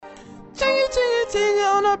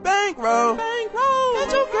a bankroll.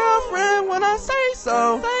 Get your girlfriend when I say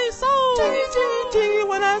so. Jiggy, jiggy, jiggy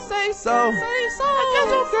when I say so. Get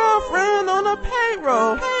your girlfriend on a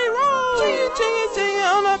payroll. Jiggy, jiggy, jiggy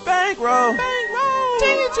on a bankroll.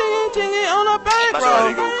 Jiggy, jiggy, jiggy on a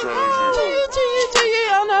bankroll. Jiggy, jiggy, jiggy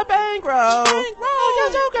on a bankroll.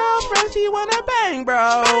 Get your girlfriend, she want a bang, bro.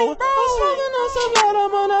 I'm smoking on some light,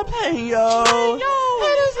 I'm on a plane, yo.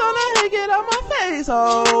 Haters gonna hate, get out my face,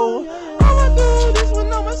 ho. I'ma do this with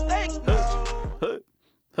no mistakes, no.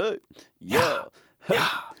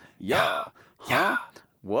 Yeah.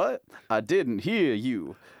 What? I didn't hear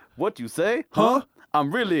you. What you say? Huh?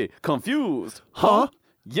 I'm really confused. Huh?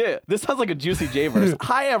 Yeah, this sounds like a Juicy J verse.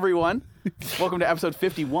 Hi, everyone. Welcome to episode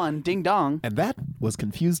 51, Ding Dong. And that was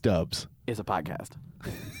Confused Dubs. Is a podcast.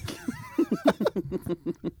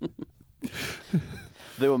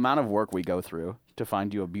 The amount of work we go through to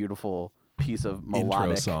find you a beautiful piece of melodic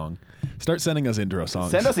Intro song. Start sending us intro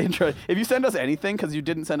songs. Send us intro. If you send us anything, because you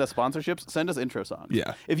didn't send us sponsorships, send us intro songs.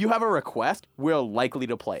 Yeah. If you have a request, we're likely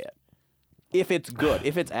to play it. If it's good.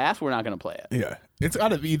 If it's ass, we're not going to play it. Yeah. It's got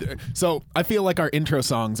to be either. So I feel like our intro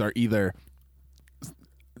songs are either.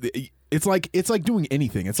 It's like doing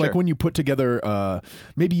anything. It's like when you put together.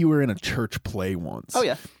 Maybe you were in a church play once. Oh,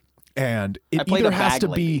 yeah. And it played either a has bag to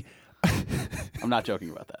lady. be. I'm not joking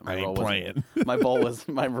about that. I ain't playing. My role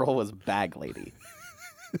was bag lady.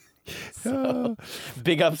 So,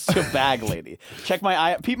 big ups to bag lady. Check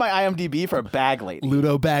my IMDb for bag lady.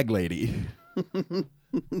 Ludo Bag Lady.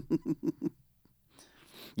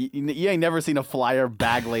 You ain't never seen a flyer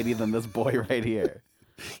bag lady than this boy right here.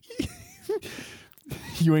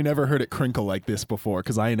 You ain't never heard it crinkle like this before,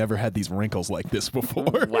 because I ain't never had these wrinkles like this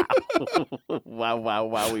before. Wow.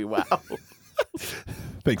 Wow.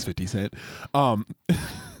 Thanks, 50 Cent.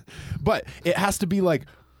 But it has to be like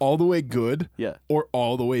all the way good or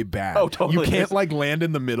all the way bad. Oh, totally. You can't like land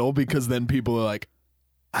in the middle, because then people are like,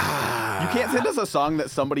 You can't send us a song that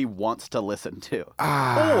somebody wants to listen to.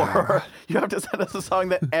 Or you have to send us a song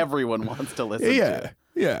that everyone wants to listen to.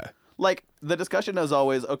 Yeah. Like, the discussion is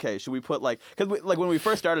always, okay, should we put like, because like when we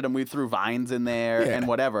first started them, we threw vines in there and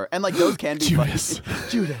whatever. And like those can be Judas.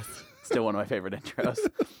 Judas. Still one of my favorite intros.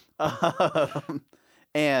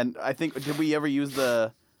 And I think, did we ever use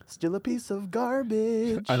the still a piece of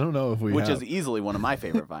garbage? I don't know if we Which have. is easily one of my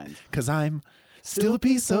favorite vines. Because I'm still a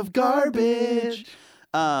piece of garbage.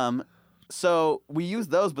 So we use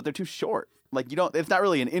those, but they're too short. Like it's not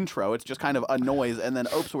really an intro. It's just kind of a noise and then,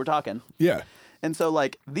 oops, we're talking. Yeah. And so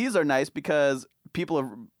like these are nice because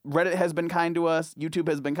Reddit has been kind to us, YouTube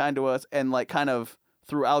has been kind to us, and like kind of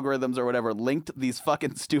through algorithms or whatever linked these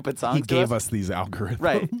fucking stupid songs He to gave us. us these algorithms.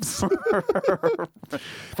 Right.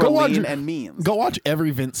 For Go watch lean and memes. Go watch every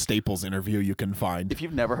Vince Staples interview you can find. If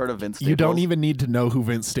you've never heard of Vince Staples. You don't even need to know who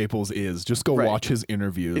Vince Staples is. Just go watch his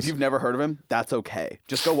interviews. If you've never heard of him, that's okay.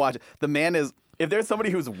 Just go watch it. The man is, if there's somebody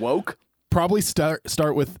who's woke. Probably start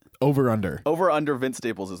with Over Under. Over Under Vince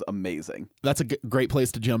Staples is amazing. That's a great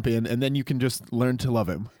place to jump in, and then you can just learn to love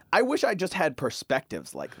him. I wish I just had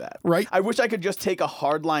perspectives like that. Right. I wish I could just take a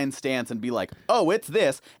hardline stance and be like, oh, it's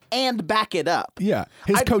this, and back it up. Yeah.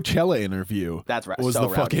 His Coachella interview. That's right. Was so the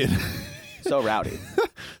rowdy. fucking. So rowdy.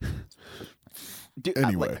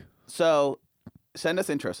 Anyway. So send us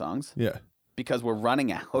intro songs. Yeah. Because we're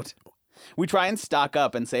running out. We try and stock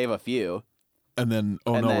up and save a few. And then,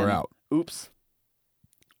 we're out. Oops.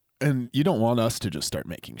 And you don't want us to just start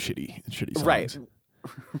making shitty songs. Right.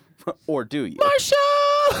 Or do you? Marshall!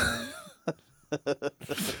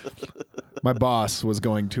 My boss was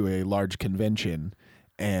going to a large convention,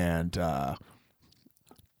 and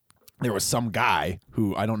there was some guy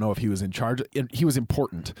who I don't know if he was in charge. He was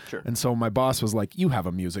important. Sure. And so my boss was like, you have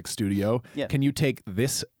a music studio. Yeah. Can you take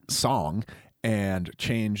this song and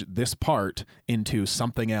change this part into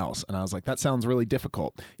something else? And I was like, that sounds really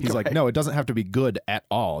difficult. He's like, no, it doesn't have to be good at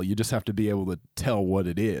all. You just have to be able to tell what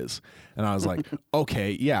it is. And I was like,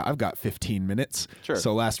 okay, yeah, I've got 15 minutes. Sure.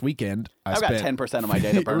 So last weekend, I've got 10% of my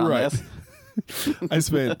day to burn on this. I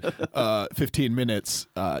spent 15 minutes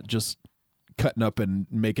just cutting up and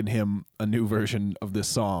making him a new version of this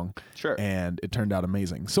song. Sure. And it turned out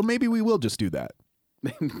amazing. So maybe we will just do that.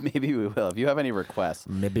 Maybe we will. If you have any requests,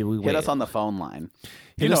 maybe we will. Hit us on the phone line.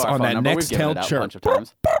 Hit us on that number. next We've given it out chirp. a bunch of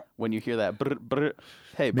times. When you hear that, brr, brr,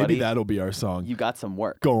 hey buddy, Maybe that'll be our song. you got some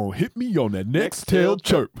work. Go hit me on that next tail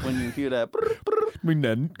chirp. When you hear that, brr, brr, I mean,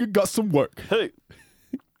 then you got some work. hey,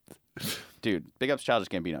 dude, big ups Childish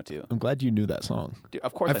Gambino too. I'm glad you knew that song. Dude,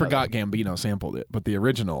 of course, I know forgot that. Gambino sampled it, but the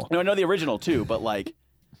original. No, I know the original too, but like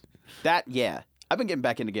that, yeah. I've been getting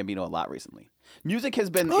back into Gambino a lot recently. Music has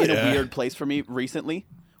been in a weird place for me recently,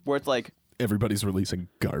 where it's like Everybody's releasing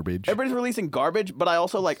garbage. Everybody's releasing garbage, but I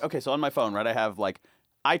also like, okay, so on my phone, right, I have like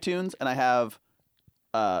iTunes and I have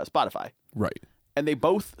Spotify. Right. And they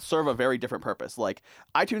both serve a very different purpose. Like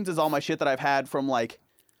iTunes is all my shit that I've had from like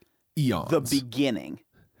Eons. the beginning.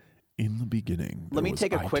 In the beginning. Let me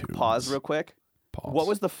take a quick pause real quick. Pause. What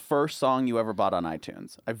was the first song you ever bought on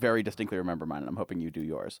iTunes? I very distinctly remember mine, and I'm hoping you do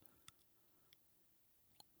yours.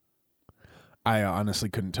 I honestly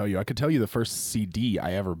couldn't tell you. I could tell you the first CD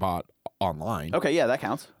I ever bought online. Okay, yeah, that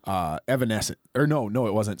counts. Evanescent. Or no,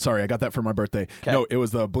 it wasn't. Sorry, I got that for my birthday. Okay. No, it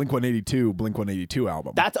was the Blink-182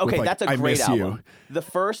 album. That's okay. with, like, That's a I great Miss album. You.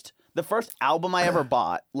 The first album I ever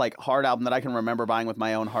bought, like hard album that I can remember buying with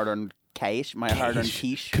my own hard-earned cash, my hard-earned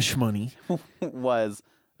quiche, Cash money. was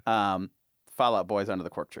Fall Out Boys Under the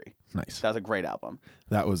Cork Tree. Nice. That was a great album.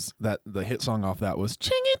 That was the hit song off that was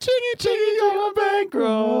Chingy Chingy Chingy got a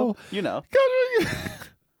bankroll. You know,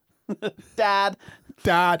 Dad.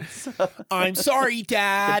 Dad, I'm sorry,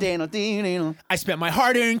 Dad. I spent my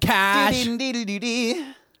hard-earned cash. On a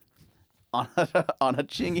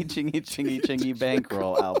chingy chingy chingy chingy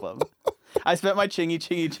bankroll album. I spent my chingy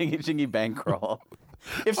chingy chingy chingy bankroll.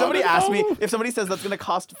 If somebody asks me, if somebody says that's going to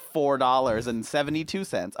cost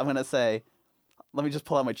 $4.72, I'm going to say, let me just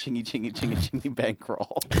pull out my chingy chingy chingy chingy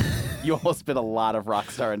bankroll. You almost spit a lot of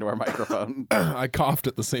Rockstar into our microphone. I coughed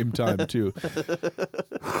at the same time, too.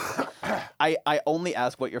 I only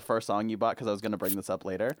asked what your first song you bought because I was going to bring this up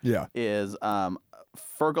later. Yeah. Is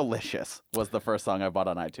Fergalicious was the first song I bought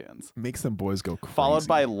on iTunes. Makes them boys go crazy. Followed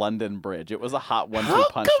by London Bridge. It was a hot 1-2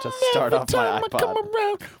 punch to start off my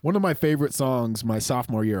iPod. One of my favorite songs my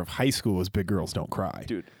sophomore year of high school was Big Girls Don't Cry.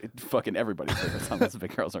 Dude, fucking everybody's favorite song is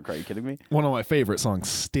Big Girls Don't Cry. Are you kidding me? One of my favorite songs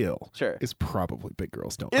still Sure. is probably Big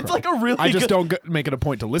Girls Don't Cry. It's like a really I just good... don't make it a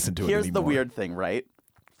point to listen to it Here's anymore. the weird thing, right?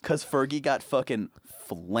 Because Fergie got fucking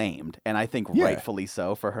flamed, and I think Yeah. rightfully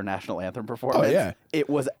so, for her national anthem performance. Oh, yeah. It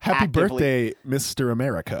was Happy actively, birthday, Mr.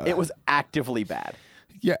 America. It was actively bad.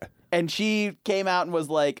 Yeah. And she came out and was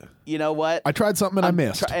like, you know what? I tried something and I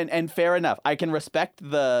missed. And fair enough. I can respect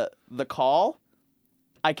the call.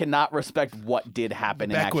 I cannot respect what did happen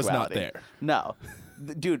in Beck was actuality. not there. No.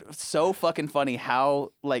 Dude, so fucking funny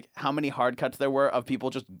how many hard cuts there were of people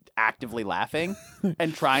just actively laughing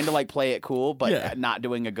and trying to like play it cool, but Yeah. not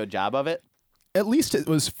doing a good job of it. At least it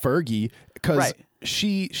was Fergie because Right.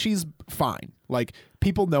 she's fine. Like,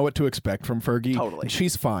 people know what to expect from Fergie. Totally. And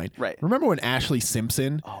she's fine. Right. Remember when Ashley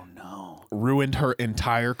Simpson Oh no. ruined her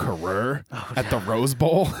entire career at the Rose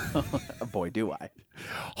Bowl? Boy, do I.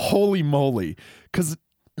 Holy moly. Because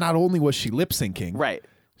not only was she lip syncing, Right.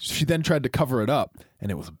 she then tried to cover it up, and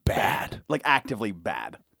it was bad. Like actively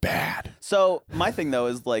bad. Bad. So my thing though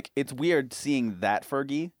is like it's weird seeing that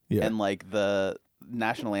Fergie Yeah. and like the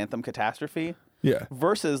national anthem catastrophe Yeah.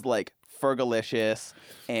 versus like Fergalicious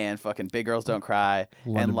and fucking Big Girls Don't Cry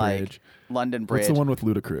London and like Bridge. London Bridge. What's the one with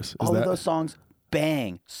Ludacris? Is All that of those songs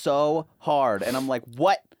bang so hard, and I'm like,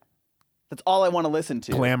 what? That's all I want to listen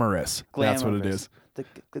to. Glamorous? That's what it is. The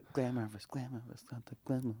glamorous, not the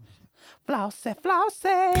glamorous. Flossy.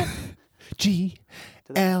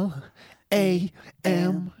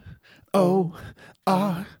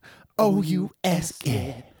 GLAMOROUS.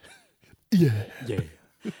 Yeah.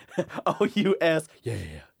 OUS.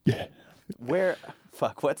 Yeah. Where?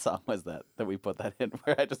 Fuck. What song was that we put that in?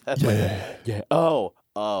 Where I just had Yeah. like,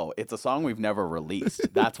 oh, it's a song we've never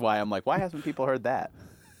released. That's why I'm like, why hasn't people heard that?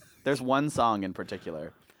 There's one song in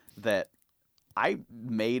particular that I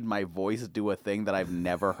made my voice do a thing that I've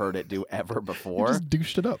never heard it do ever You before. just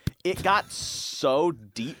douched it up. It got so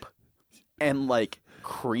deep and like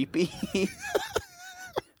creepy.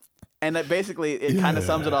 And that basically it kind of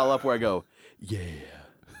sums it all up where I go, yeah.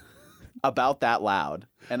 About that loud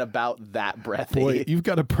and about that breathy. Boy, you've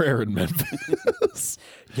got a prayer in Memphis.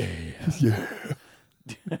 Yeah.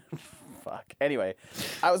 Fuck. Anyway,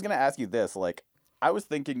 I was going to ask you this. Like, I was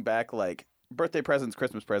thinking back, like, birthday presents,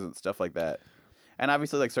 Christmas presents, stuff like that. And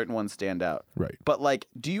obviously, like, certain ones stand out. Right. But, like,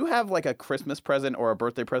 do you have, like, a Christmas present or a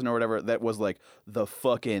birthday present or whatever that was, like, the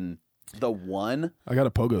one? I got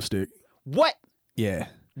a pogo stick. What? Yeah.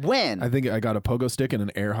 When? I think I got a pogo stick and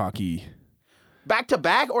an air hockey. Back to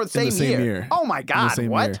back or the In the same same year. Oh, my In the God. same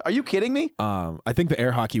What? year. Are you kidding me? I think the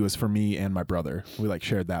air hockey was for me and my brother. We like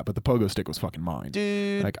shared that, but the pogo stick was fucking mine.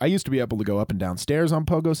 Dude. Like, I used to be able to go up and down stairs on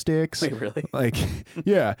pogo sticks. Wait, really? Like,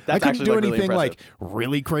 yeah. I That's couldn't actually, do like, really anything like impressive.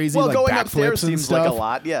 really crazy, Well, like going upstairs backflips and seems stuff. like a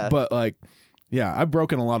lot, yeah. But like, yeah, I've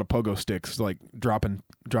broken a lot of pogo sticks, like dropping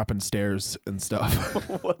stairs and stuff.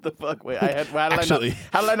 What the fuck? Wait, how Actually- did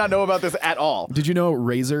I not know about this at all? Did you know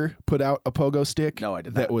Razer put out a pogo stick? No, I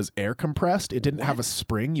did That not. was air compressed. It didn't have a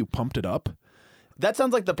spring. You pumped it up. That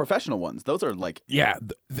sounds like the professional ones. Those are like Yeah,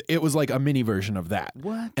 it was like a mini version of that.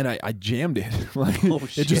 What? And I jammed it. Like Oh,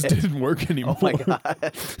 it just shit. didn't work anymore. Oh my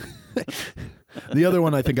god. The other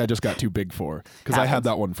one I think I just got too big for because I had Happens.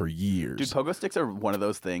 that one for years. Dude, pogo sticks are one of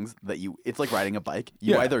those things that it's like riding a bike.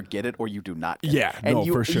 You Yeah. either get it or you do not get Yeah, it. And no,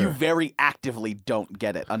 you, for sure. you very actively don't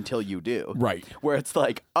get it until you do. Right. Where it's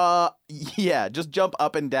like, yeah, just jump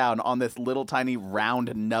up and down on this little tiny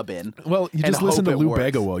round nubbin. Well, you and just listen to hope it Lou works.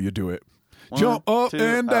 Bega while you do it. One, Jump up two,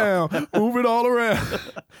 and down, move it all around.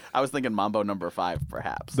 I was thinking Mambo number 5,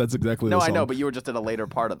 perhaps. That's exactly No, the I song. know, but you were just at a later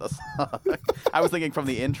part of the song. I was thinking from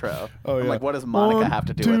the intro. Oh, I'm yeah. like, what does Monica 1, have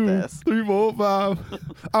to do 2, with this? 3, 4, 5.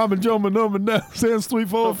 I'm a jumping number now. Since 3,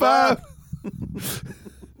 4, 5.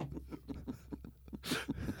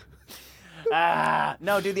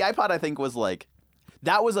 No, dude, the iPod I think was like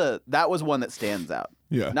that was one that stands out.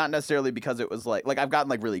 Yeah. Not necessarily because it was like I've gotten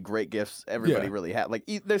like really great gifts. Everybody Yeah. really had like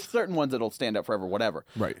there's certain ones that'll stand out forever, whatever.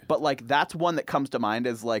 Right. But like that's one that comes to mind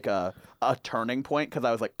as like a turning point because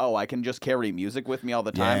I was like, oh, I can just carry music with me all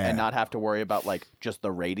the time Yeah. and not have to worry about like just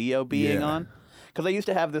the radio being Yeah. on. Because I used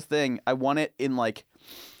to have this thing. I won it in like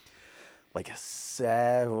a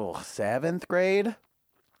 7th grade,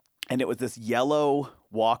 and it was this yellow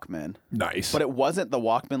Walkman. Nice. But it wasn't the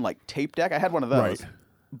Walkman like tape deck. I had one of those. Right.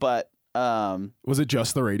 But Was it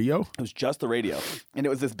just the radio? it was just the radio. And it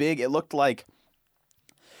was this big, it looked like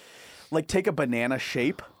take a banana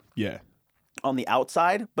shape Yeah. on the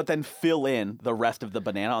outside, but then fill in the rest of the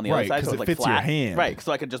banana on the Right, other side. 'cause So it it was like fits your flat. hand. Right.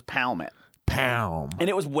 So I could just palm it. Pound. And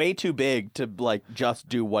it was way too big to like just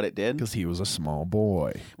do what it did. Because he was a small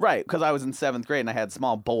boy. Right. Because I was in 7th grade and I had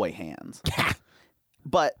small boy hands.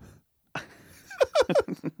 But I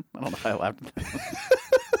don't know why I laughed at that.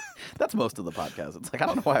 That's most of the podcast. It's like, I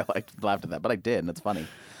don't know why I laughed at that, but I did, and it's funny.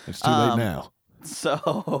 It's too late now.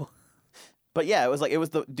 So, but yeah,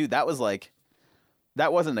 that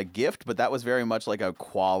wasn't a gift, but that was very much like a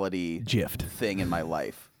quality Gift. thing in my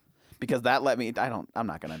life. Because that let me, I'm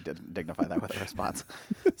not going to dignify that with a response.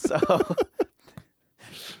 So,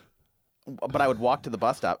 but I would walk to the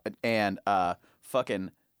bus stop and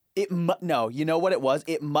no, you know what it was?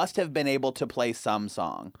 It must have been able to play some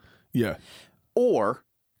song. Yeah. Or,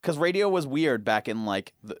 because radio was weird back in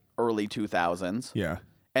like the early 2000s. Yeah.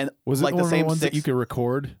 And Was it like one the of same the ones that six, you could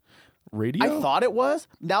record radio? I thought it was.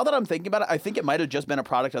 Now that I'm thinking about it, I think it might have just been a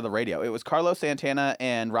product of the radio. It was Carlos Santana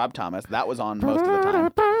and Rob Thomas. That was on most of the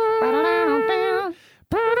time.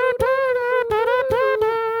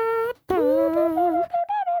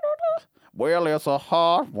 Well, it's a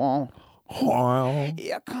hard one. Well,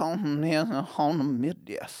 Here come in on the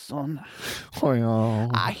midday sun. well.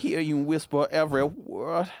 I hear you whisper every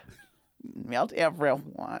word. Melt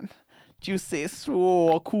everyone. You say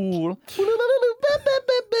so cool.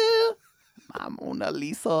 My Mona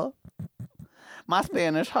Lisa. My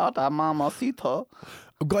Spanish heart, mamacita.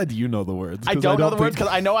 I'm glad you know the words. I 'cause don't know the words think-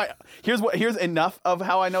 because I know here's enough of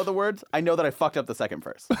how I know the words. I know that I fucked up the second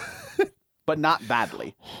verse. But not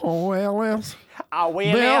badly. Oh, well, else. I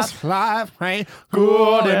will This life ain't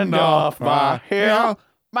good enough by here.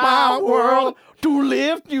 my world to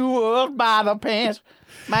lift you up by the pants.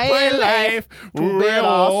 My life to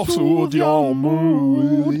better soothe your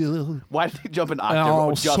mood. Why did you jump an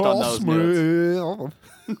octave just on those notes?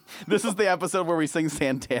 This is the episode where we sing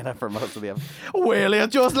Santana for most of the episode. Well,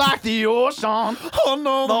 it's just like the ocean,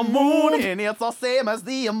 Oh, the moon, and it's the same as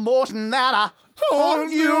the emotion that I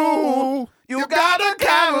on you. You got a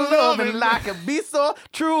kind of loving like it be so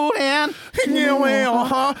true and You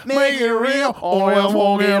will, make it real. Always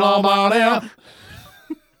forget about it.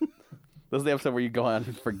 This is the episode where you go on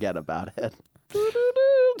and forget about it.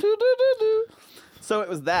 So it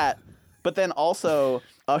was that, but then also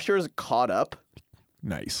Usher's "Caught Up"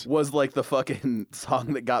 Nice. was like the fucking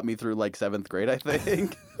song that got me through like 7th grade. I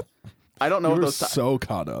think. I don't know You what were those. so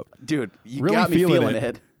caught up. Dude, you Really got me feeling it.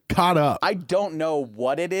 it. Caught up. I don't know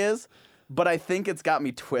what it is, but I think it's got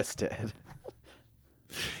me twisted.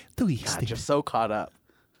 God, just so caught up.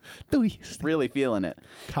 Really feeling it.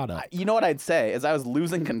 Caught up. You know what I'd say is I was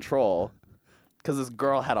losing control because this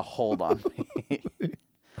girl had a hold on me.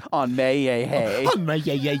 On May Yay Hey.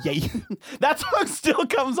 That song still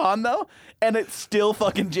comes on though, and it still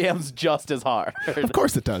fucking jams just as hard. Of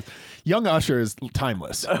course it does. Young Usher is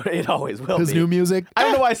timeless. It always will His be. new music. I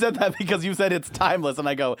don't know why I said that because you said it's timeless, and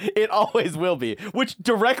I go, it always will be, which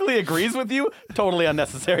directly agrees with you. Totally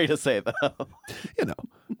unnecessary to say though. You know.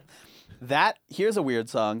 Here's a weird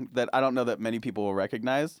song that I don't know that many people will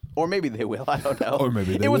recognize. Or maybe they will, I don't know. Or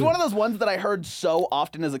maybe they It was will. one of those ones that I heard so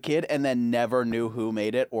often as a kid and then never knew who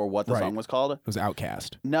made it or what the Right. song was called. It was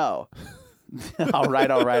Outcast. No. All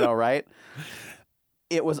right.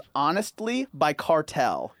 It was Honestly by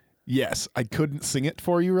Cartel. Yes, I couldn't sing it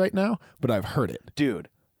for you right now, but I've heard it. Dude,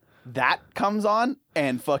 that comes on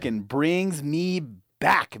and fucking brings me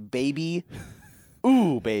back, baby.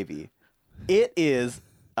 Ooh, baby. It is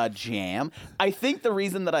a jam. I think the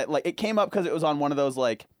reason that it came up because it was on one of those,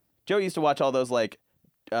 like, Joe used to watch all those, like,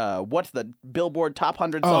 what's the Billboard Top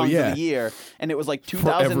 100 songs of the year? And it was like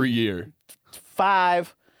 2000. For every year.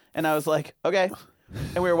 5. And I was like, okay.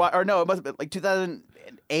 And we were, or no, it must have been like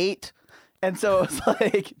 2008. And so it was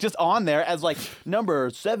like just on there as like number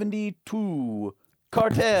 72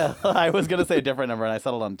 Cartel. I was going to say a different number and I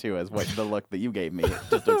settled on 2 as what the look that you gave me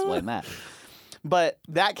just to explain that. But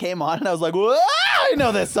that came on and I was like, whoa, I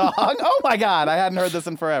know this song. Oh my God. I hadn't heard this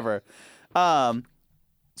in forever.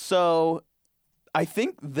 So I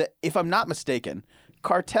think that if I'm not mistaken,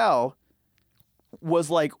 Cartel was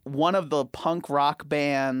like one of the punk rock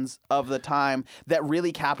bands of the time that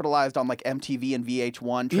really capitalized on like MTV and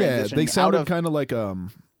VH1 transitioning. Yeah, they sounded kind of like Coheed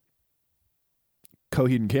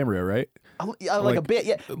and Cambria, right? Like a bit,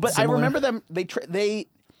 yeah. But similar? I remember them.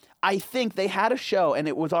 I think they had a show and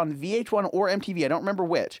it was on VH1 or MTV. I don't remember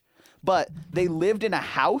which, but they lived in a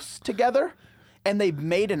house together and they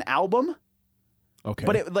made an album. Okay,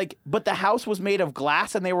 but the house was made of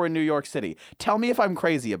glass and they were in New York City. Tell me if I'm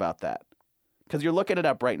crazy about that. Because you're looking it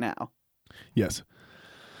up right now. Yes.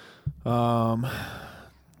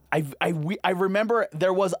 I remember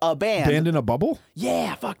there was a band. Band in a Bubble?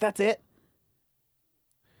 Yeah, fuck, that's it.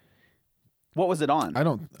 What was it on? I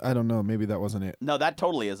don't know. Maybe that wasn't it. No, that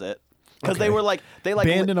totally is it. Because Okay. they were like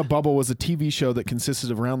Band in a Bubble was a TV show that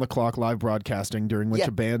consisted of round-the-clock live broadcasting during which Yeah.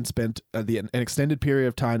 a band spent an extended period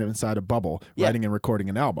of time inside a bubble, Yeah. writing and recording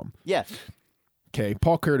an album. Yeah. Okay,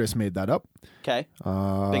 Paul Curtis made that up. Okay.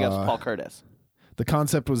 Big ups Paul Curtis. The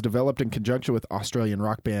concept was developed in conjunction with Australian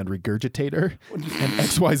rock band Regurgitator and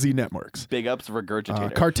XYZ Networks. Big ups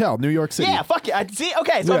Regurgitator. Cartel, New York City. Yeah, fuck yeah. See,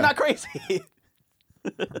 okay, so I'm Yeah. not crazy.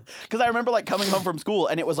 Because I remember like coming home from school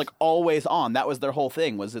and it was like always on. That was their whole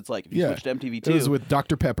thing. Was it's like if you switched to MTV2, It was with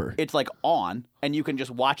Dr. Pepper. it's like on, and you can just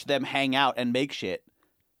watch them hang out and make shit.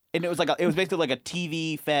 And it was basically like a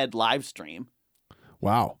TV fed live stream.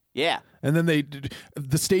 Wow. Yeah. And then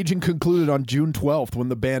the staging concluded on June 12th when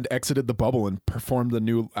the band exited the bubble and performed the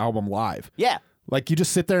new album live. Yeah. Like, you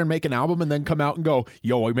just sit there and make an album and then come out and go,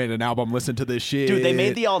 yo, we made an album, listen to this shit. Dude, they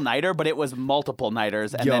made the all-nighter, but it was multiple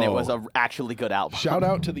nighters, and then it Yo. was a actually good album. Shout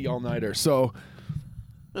out to the all-nighter. So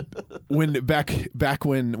when back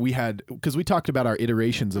when we had, because we talked about our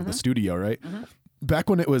iterations of the studio, right? Mm-hmm. Back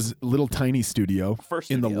when it was little tiny studio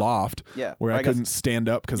First in the studio. loft, Yeah. where Or I I guess- couldn't stand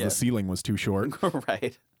up because Yeah. the ceiling was too short.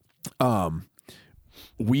 Right.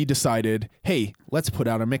 We decided, hey, let's put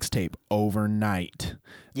out a mixtape overnight.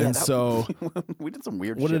 Yeah, and so we did some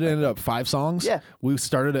weird what shit. did it end up? 5 songs? Yeah. We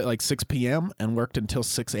started at like 6 p.m. and worked until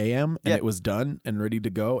 6 a.m. and Yeah. it was done and ready to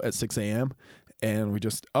go at 6 a.m. and we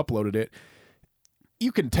just uploaded it.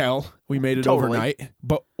 You can tell we made it Totally. overnight,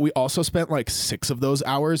 but we also spent like 6 of those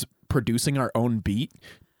hours producing our own beat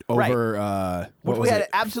over what Which was we had it?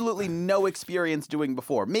 absolutely no experience doing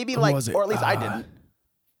before. Maybe What like, was it? or at least I didn't.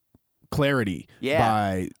 Clarity Yeah.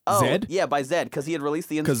 by Zed. Yeah, by Zed, because he had released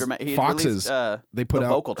the Because instrument. He had Foxes, released, they put the out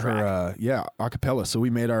vocal track. her, acapella. So we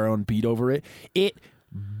made our own beat over it. It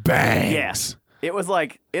bangs. Yes. It was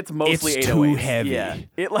like it's mostly It's 808s. too heavy. Yeah.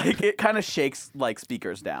 It kind of shakes like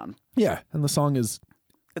speakers down. Yeah, and the song is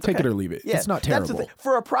It's take okay. it or leave it. Yeah. It's not That's the terrible. thing.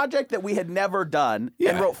 For a project that we had never done Yeah.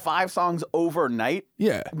 and wrote 5 songs overnight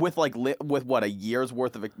Yeah, with like with what, a year's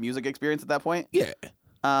worth of music experience at that point. yeah,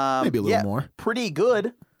 maybe a little yeah, more, Pretty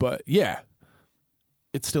good. but yeah,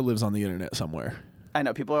 it still lives on the internet somewhere. I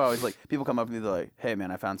know people are always like, people come up to me, they're like, "Hey man,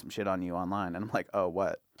 I found some shit on you online," and I'm like, "Oh,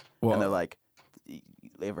 what?" Well, And they're like, "You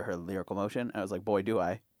ever heard of Lyrical Motion?" And I was like, "Boy, do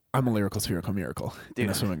I." I'm a lyrical spherical miracle in a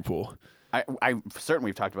Dude. swimming pool. I certain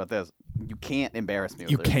we've talked about this. You can't embarrass me.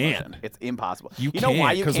 With You Lyrical can't. Motion. It's impossible. You know why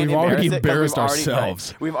can't, you 'cause can't we've already embarrass it? 'Cause embarrassed we've already,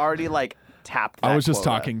 ourselves. We've already like tapped. That I was just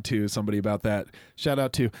quota. talking to somebody about that. Shout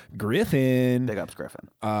out to Griffin. Big ups, Griffin.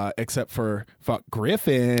 Except for fuck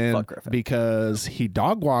Griffin, Fuck Griffin. because he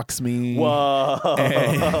dog walks me. Whoa.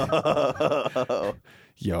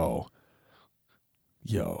 Yo,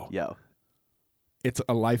 Yo, it's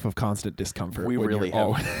a life of constant discomfort. we when really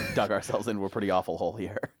you're have dug ourselves into a pretty awful hole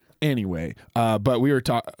here. Anyway, but we were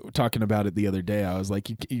talking about it the other day. I was like,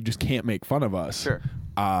 you just can't make fun of us. Sure.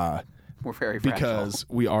 We're very fragile. Because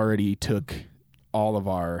we already took all of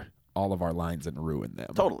our lines and ruined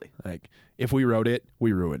them. Totally. Like, if we wrote it,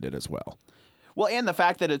 we ruined it as well. Well, and the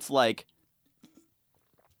fact that it's like,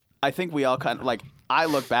 I think we all kind of like, I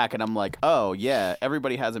look back and I'm like, oh yeah,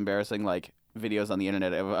 everybody has embarrassing like videos on the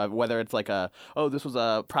internet, of whether it's like this was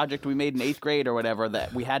a project we made in 8th grade or whatever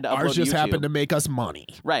that we had to upload Ours just to YouTube. happened to make us money.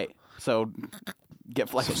 Right. So get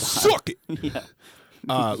flexible. Suck it. Yeah.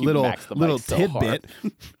 You Little maxed the mic so tidbit,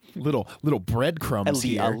 little breadcrumbs a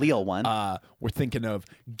here. Leo one. We're thinking of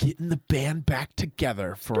getting the band back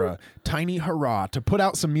together for a tiny hurrah to put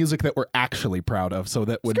out some music that we're actually proud of, so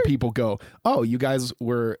that when people go, "Oh, you guys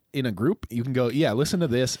were in a group," you can go, "Yeah, listen to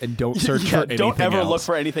this and don't search for anything Don't ever else. look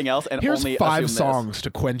for anything else. And Here's only 5 assume songs to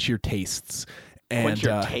quench your tastes." And, Quench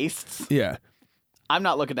your tastes. Yeah. I'm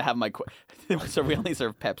not looking to have my. So we only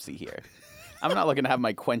serve Pepsi here. I'm not looking to have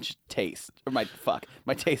my quenched taste or my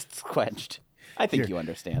tastes quenched. I think you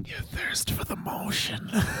understand. You thirst for the motion.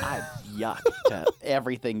 I yuck to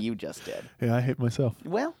everything you just did. Yeah, I hate myself.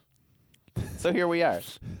 Well, so here we are.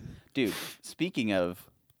 Dude, speaking of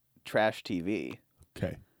trash TV,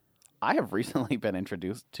 Okay. I have recently been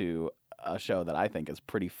introduced to a show that I think is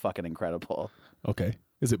pretty fucking incredible. Okay.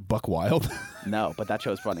 Is it Buck Wild? No, but that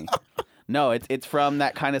show's funny. No, it's from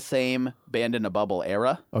that kind of same Band in a Bubble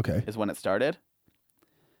era Okay. is when it started.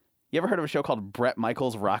 You ever heard of a show called Bret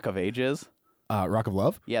Michaels' Rock of Ages? Rock of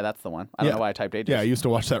Love? Yeah, that's the one. I don't know why I typed ages. Yeah, I used to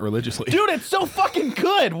watch that religiously. Dude, it's so fucking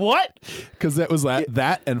good. What? Because that was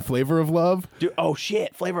that and Flavor of Love. Dude, oh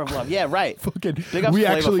shit, Flavor of Love. Yeah, right. Fucking, Big ups we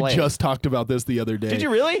Flava actually Flav. just talked about this the other day. Did you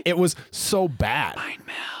really? It was so bad. Fine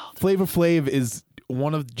mouth. Flavor Flav is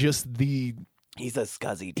one of just the... He's a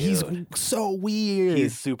scuzzy dude. He's so weird.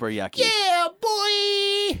 He's super yucky. Yeah,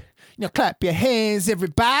 boy! Now clap your hands,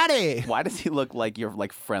 everybody. Why does he look like your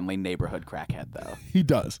friendly neighborhood crackhead though? He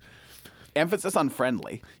does. Emphasis on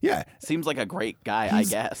friendly. Yeah. Seems like a great guy, I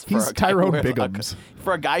guess. He's a guy who Tyrone wears Biggums.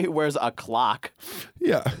 for a guy who wears a clock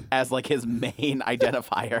Yeah. as like his main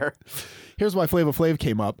identifier. Here's why Flava Flav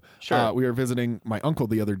came up. Sure. We were visiting my uncle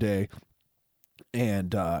the other day,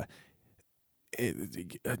 and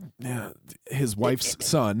his wife's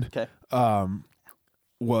son Okay.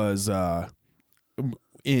 was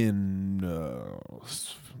in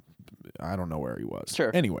I don't know where he was.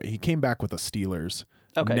 Sure. Anyway, he came back with a Steelers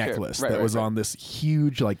necklace Sure. Right, that right, was right. on this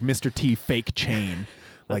huge like Mr. T fake chain.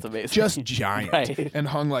 That's Like amazing. just giant, Right. and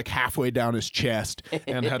hung like halfway down his chest,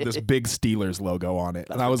 and had this big Steelers logo on it.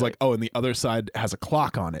 And I was like, "Oh, and the other side has a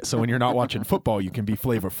clock on it, so when you're not watching football, you can be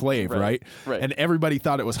Flavor Flav, right?" Right. And everybody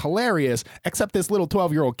thought it was hilarious, except this little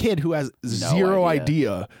 12-year-old kid who has zero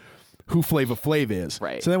idea who Flava Flav is.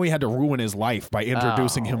 Right. So then we had to ruin his life by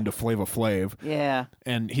introducing him to Flava Flav, Yeah.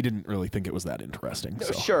 and he didn't really think it was that interesting.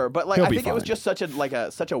 So. Sure, but like He'll I be think it was fine.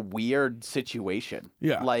 just such a weird situation.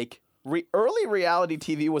 Yeah. Like early reality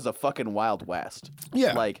TV was a fucking Wild West.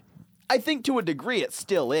 Yeah. Like I think to a degree it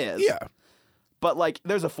still is. Yeah. But like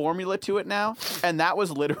there's a formula to it now, and that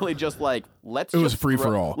was literally just like It was free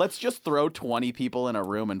for all. Let's just throw 20 people in a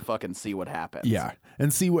room and fucking see what happens. Yeah,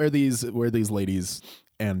 and see where these ladies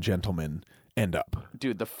and gentlemen end up.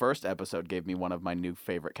 Dude, the first episode gave me one of my new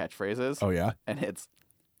favorite catchphrases. Oh yeah. And it's,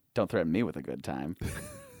 "Don't threaten me with a good time."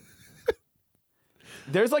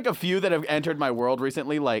 There's like a few that have entered my world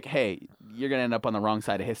recently, like, "Hey, you're gonna end up on the wrong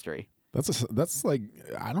side of history." That's like,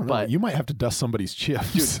 I don't know. But- You might have to dust somebody's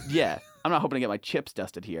chips. Dude, yeah. I'm not hoping to get my chips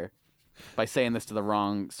dusted here by saying this to the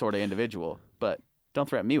wrong sort of individual, but don't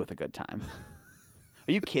threaten me with a good time.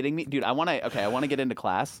 Are you kidding me? Dude, I want to get into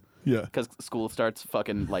class Yeah. because school starts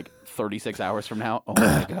fucking like 36 hours from now. Oh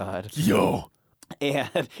my God. Yo.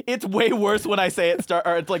 And it's way worse when I say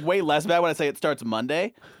or it's like way less bad when I say it starts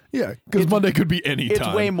Monday. Yeah, because Monday could be any It's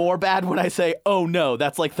time. way more bad when I say, "Oh no,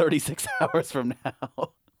 that's like 36 hours from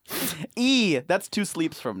now." That's 2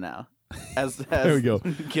 sleeps from now. As There we go.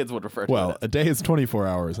 Kids would refer to Well, it as. a day is 24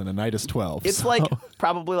 hours and a night is 12. It's so- like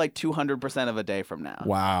probably like 200% of a day from now,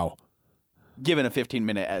 wow. given a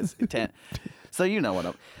 15-minute as 10. So you know what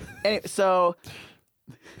I'm. Anyway, so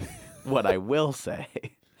what I will say,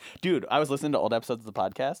 dude, I was listening to old episodes of the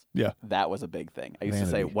podcast. Yeah. That was a big thing. I used to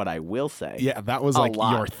say Vanity. what I will say. Yeah, that was a like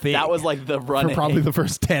lot. your thing. That was like the for running. probably the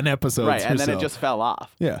first 10 episodes. right, and or then so. it just fell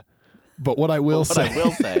off. Yeah. But what I will What say. I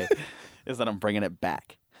will say is that I'm bringing it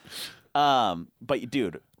back. But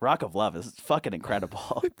dude, Rock of Love is fucking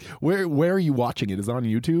incredible. where are you watching it? Is it on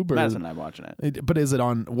YouTube? Or Madison and I'm watching it. But is it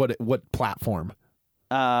on what platform?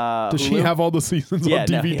 Does Does she have all the seasons on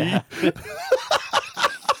DVD? No, yeah.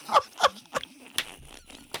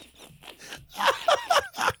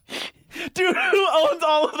 Dude, who owns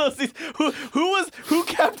all of those? Who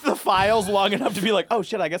kept the files long enough to be like, "Oh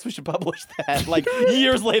shit, I guess we should publish that." Like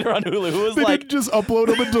years later on Hulu, who was They like, didn't just upload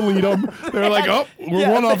them and delete them. They're like, "Oh, we're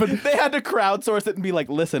yeah, one off." they had to crowdsource it and be like,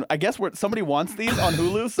 "Listen, I guess somebody wants these on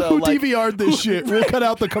Hulu, so Who like, DVR'd this shit? We'll cut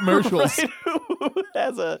out the commercials. right,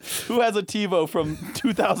 has a TiVo from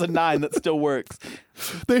 2009 that still works.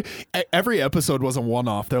 Every episode was a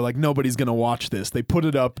one-off. They're like, nobody's gonna watch this. They put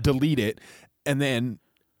it up, delete it, and then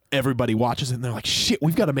everybody watches it and they're like, shit,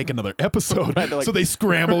 we've got to make another episode. Right, like, so they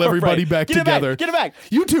scramble everybody back Get together. Get it back.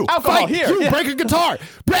 You two, Alcohol, fight. here. You Yeah. break a guitar.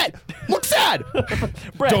 Brett, look sad.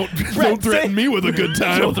 Brett, Don't threaten me with a good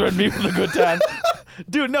time. Don't threaten me with a good time.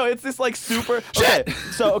 Dude, no, it's this like super.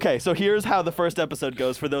 Okay, so here's how the first episode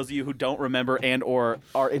goes for those of you who don't remember and or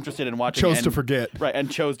are interested in watching. Chose to forget. Right,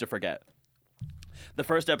 and chose to forget. The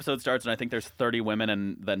first episode starts, and I think there's 30 women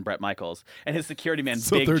and then Bret Michaels. And his security man,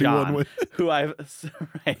 So Big 31 John, women. who I've...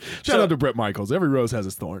 Right. Shout out to Bret Michaels. Every rose has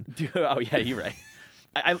its thorn. Oh, yeah, you're right.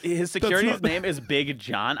 His security's name is Big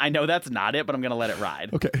John. I know that's not it, but I'm going to let it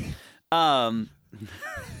ride. Okay.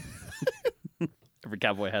 Every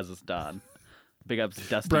cowboy has his Don. Big ups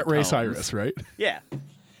Dusty Brett Ray Tones. Cyrus, right? Yeah.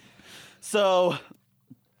 So...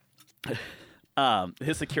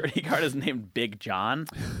 his security guard is named Big John,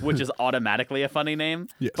 which is automatically a funny name.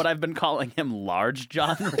 Yes. But I've been calling him Large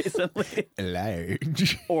John recently.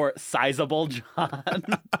 Large. Or Sizable John.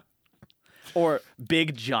 Or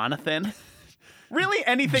Big Jonathan. Really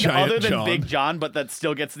anything Giant other than John. Big John, but that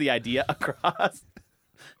still gets the idea across.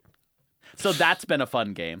 So that's been a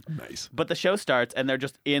fun game. Nice. But the show starts and they're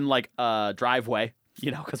just in like a driveway,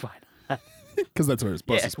 because why not? Because that's where his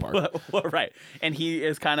bus is parked. Well, right. And he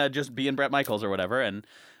is kind of just being Bret Michaels or whatever, and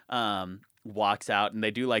walks out, and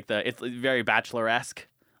they do like it's very Bachelor-esque,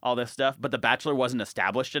 all this stuff. But The Bachelor wasn't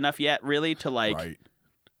established enough yet, really, to like Right.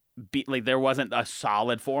 be like there wasn't a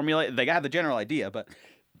solid formula. They got the general idea, but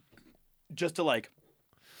just to like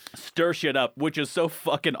stir shit up, which is so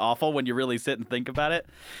fucking awful when you really sit and think about it.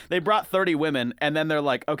 They brought 30 women, and then they're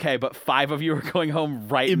like, okay, but 5 of you are going home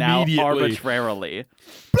right now Immediately. arbitrarily.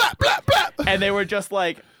 Blah, blah, blah. And they were just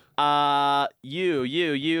like,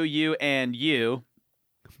 you, and you.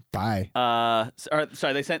 Bye.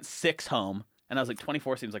 Sorry, they sent 6 home. And I was like,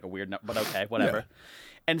 24 seems like a weird number, but okay, whatever. Yeah.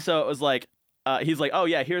 And so it was like, he's like, oh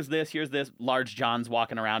yeah, here's this. Large John's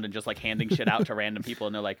walking around and just like handing shit out to random people.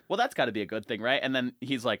 And they're like, well, that's got to be a good thing, right? And then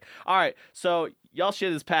he's like, all right, so y'all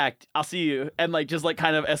shit is packed. I'll see you. And like, just like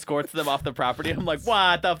kind of escorts them off the property. I'm like,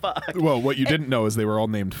 what the fuck? Well, what you didn't know is they were all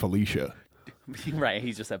named Felicia. Right.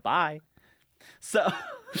 He just said bye. So,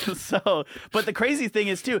 but the crazy thing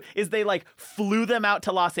is they like flew them out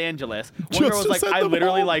to Los Angeles. One Just girl was to like, send I them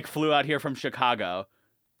literally home. like flew out here from Chicago,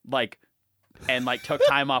 like, and like took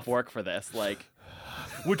time off work for this, like,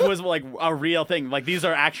 which was like a real thing. Like these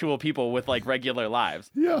are actual people with like regular lives.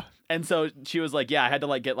 Yeah. And so she was like, yeah, I had to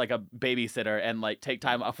like get like a babysitter and like take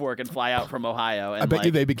time off work and fly out from Ohio. And I bet like,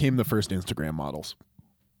 you they became the first Instagram models.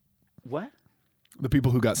 What? The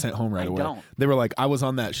people who got sent home right I away. don't. They were like, I was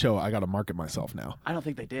on that show. I got to market myself now. I don't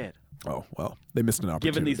think they did. Oh, well, they missed an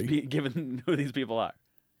opportunity. Given who these people are.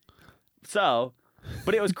 So,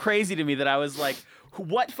 but it was crazy to me that I was like,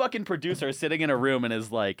 what fucking producer is sitting in a room and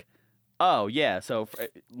is like, oh yeah, so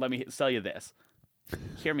let me sell you this.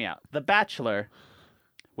 Hear me out. The Bachelor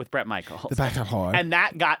with Bret Michaels. The back hard. And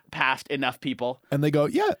that got past enough people. And they go,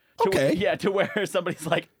 yeah, okay. To where somebody's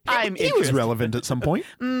like, I'm he interested. was relevant at some point.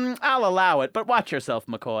 I'll allow it, but watch yourself,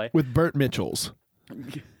 McCoy. With Burt Mitchells.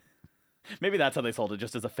 Maybe that's how they sold it,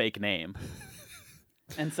 just as a fake name.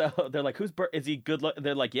 And so they're like, who's Bert? Is he good?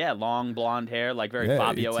 They're like, yeah, long blonde hair, like very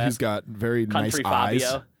Fabio-esque. He's got very Country nice eyes.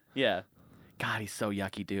 Fabio. Yeah. God, he's so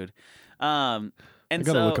yucky, dude. And I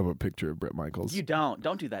gotta look up a picture of Bret Michaels. You don't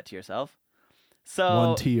do that to yourself. So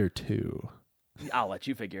 1 T or 2. I'll let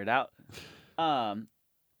you figure it out.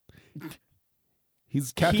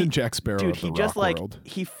 He's Captain Jack Sparrow Dude, of the he just rock like world.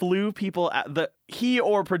 he flew people he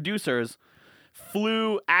or producers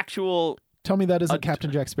flew actual. Tell me that isn't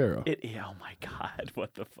Captain Jack Sparrow. Oh my God,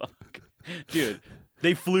 what the fuck, dude.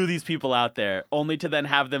 They flew these people out there only to then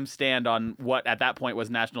have them stand on what at that point was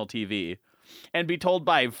national TV and be told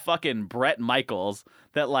by fucking Bret Michaels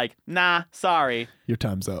that like, nah, sorry. Your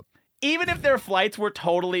time's up. Even if their flights were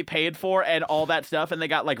totally paid for and all that stuff and they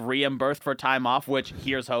got like reimbursed for time off, which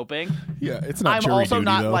here's hoping. Yeah, it's not I'm jury also duty,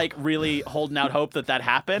 not though. like really holding out hope that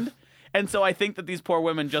happened. And so I think that these poor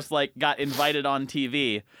women just like got invited on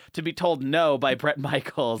TV to be told no by Bret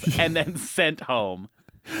Michaels and then sent home,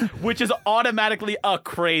 which is automatically a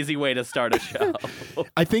crazy way to start a show.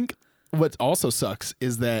 I think what also sucks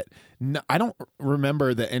is that I don't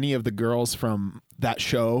remember that any of the girls from that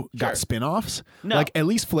show got Sure. spin-offs. No. Like at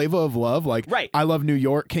least Flavor of Love, like Right. I Love New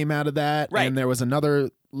York came out of that. Right. And there was another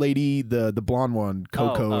lady, the blonde one,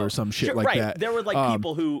 Coco or some shit Sure, like right. that. There were like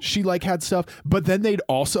people who She like had stuff, but then they'd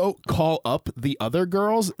also call up the other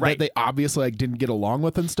girls Right. that they obviously like didn't get along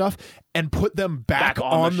with and stuff and put them back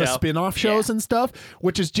on on the the show. spin-off shows Yeah. and stuff,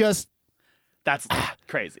 which is just That's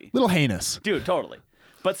crazy. Little heinous. Dude, totally.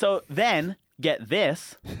 But so then, get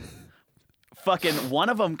this, fucking one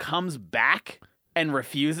of them comes back and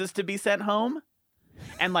refuses to be sent home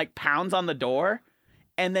and like pounds on the door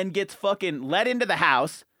and then gets fucking let into the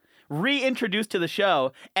house, reintroduced to the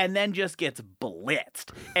show, and then just gets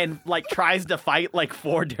blitzed and like tries to fight like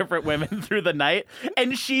 4 different women through the night.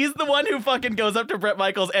 And she's the one who fucking goes up to Bret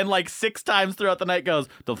Michaels and like 6 times throughout the night goes,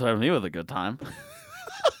 "Don't threaten me with a good time."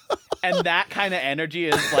 And that kind of energy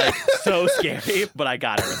is like so scary, but I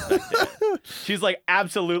gotta respect it. She's like,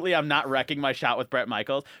 absolutely, I'm not wrecking my shot with Bret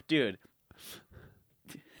Michaels. Dude.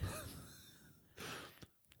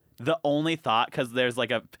 The only thought, because there's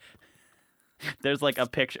like a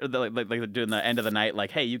picture, like they're doing the end of the night,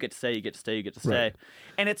 like, hey, you get to stay, you get to stay, you get to stay. Right.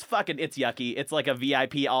 And it's yucky. It's like a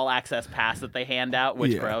VIP all access pass that they hand out,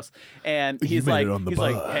 which gross. And he's like,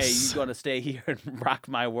 hey, you going to stay here and rock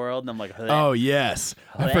my world? And I'm like, oh, yes.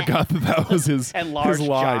 I forgot that was his And large his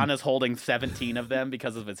line. John is holding 17 of them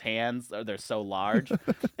because of his hands. They're so large.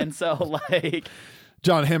 And so, like...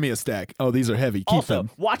 John, hand me a stack. Oh, these are heavy. Keep Also, them.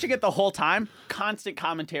 watching it the whole time, constant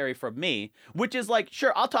commentary from me, which is like,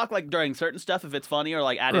 sure, I'll talk like during certain stuff if it's funny or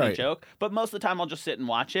like add in a Right. joke, but most of the time I'll just sit and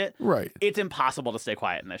watch it. Right. It's impossible to stay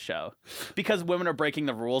quiet in this show because women are breaking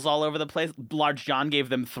the rules all over the place. Large John gave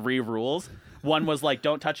them 3 rules. One was like,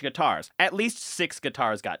 don't touch guitars. At least 6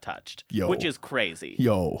 guitars got touched, which is crazy.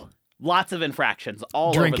 Yo. Lots of infractions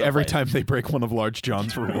all Drink over the every place. time they break one of Large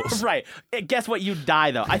John's rules. Right. Guess what? You die,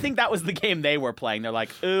 though. I think that was the game they were playing. They're like,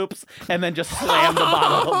 oops, and then just slam the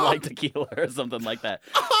bottle of like tequila or something like that.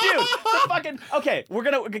 Dude, the fucking... Okay,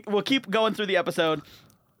 we'll keep going through the episode.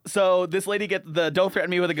 So this lady gets the "Don't threaten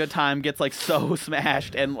me with a good time" gets like so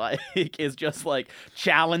smashed and like is just like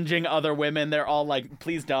challenging other women. They're all like,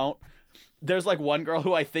 please don't. There's like one girl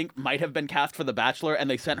who I think might have been cast for The Bachelor and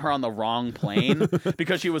they sent her on the wrong plane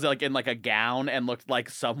because she was like in like a gown and looked like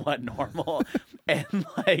somewhat normal and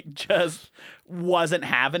like just wasn't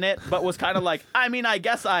having it, but was kind of like, I mean, I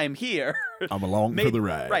guess I'm here. I'm along for the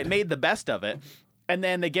ride. Right, made the best of it. And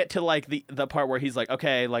then they get to like the part where he's like,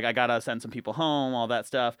 okay, like I gotta send some people home, all that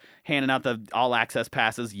stuff, handing out the all access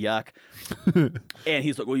passes, yuck. And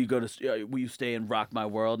he's like, will you stay and rock my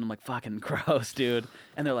world? And I'm like, fucking gross, dude.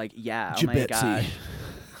 And they're like, yeah, oh my god.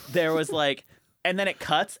 There was like, and then it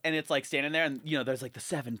cuts and it's like standing there and there's like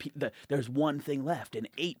there's one thing left and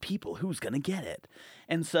 8 people, who's gonna get it?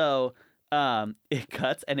 And so it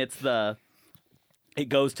cuts and it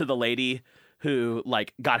goes to the lady who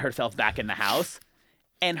like got herself back in the house.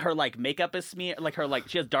 And her like makeup is smeared, like her like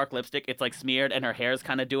she has dark lipstick. It's like smeared, and her hair is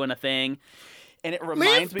kind of doing a thing. And it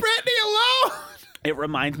reminds me, Brittany alone. It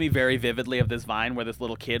reminds me very vividly of this Vine where this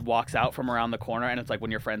little kid walks out from around the corner, and it's like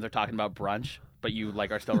when your friends are talking about brunch, but you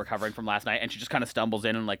like are still recovering from last night, and she just kind of stumbles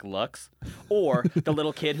in and like looks. Or the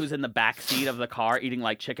little kid who's in the back seat of the car eating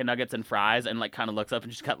like chicken nuggets and fries, and like kind of looks up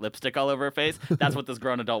and she's got lipstick all over her face. That's what this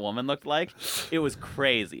grown adult woman looked like. It was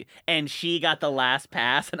crazy, and she got the last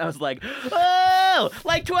pass, and I was like, oh,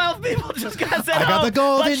 like 12 people just got sent home. I got the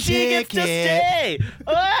golden but she ticket. gets to stay.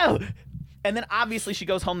 Oh. And then obviously she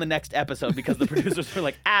goes home the next episode because the producers were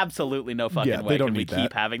like, absolutely no fucking way can we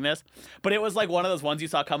keep having this. But it was like one of those ones you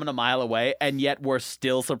saw coming a mile away, and yet we're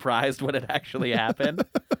still surprised when it actually happened.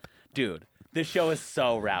 Dude, this show is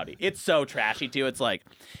so rowdy. It's so trashy too. It's like,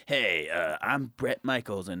 hey, I'm Bret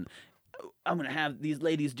Michaels, and I'm gonna have these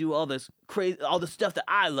ladies do all this crazy, all the stuff that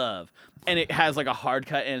I love. And it has like a hard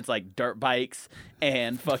cut, and it's like dirt bikes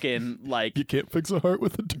and fucking like You can't fix a heart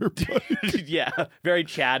with a dirt bike. yeah, very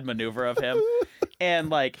Chad maneuver of him.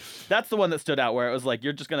 And like that's the one that stood out where it was like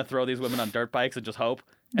you're just gonna throw these women on dirt bikes and just hope.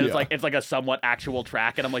 And Yeah. it's like a somewhat actual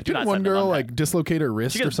track, and I'm like, do Didn't not one send them girl on like that. dislocate her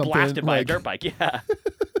wrist She or gets something? blasted by a Like, dirt bike, yeah.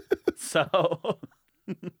 So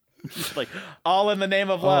just like all in the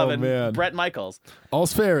name of love and man. Bret Michaels.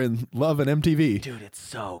 all's fair in love and MTV. Dude, it's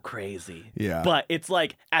so crazy. Yeah. But it's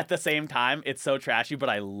like at the same time, it's so trashy, but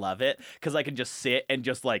I love it because I can just sit and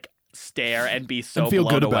just like stare and be so and feel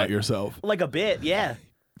blown good away. about yourself. Like a bit, yeah.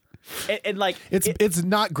 And like It's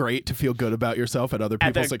not great to feel good about yourself at other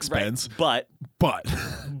at the- people's expense, right, but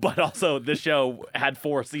but also the show had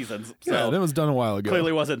 4 seasons, so yeah, that was done a while ago.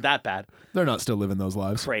 clearly wasn't that bad. They're not still living those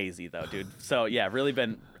lives. Crazy though, dude. So yeah, really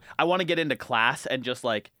been. I want to get into class and just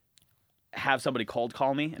like have somebody cold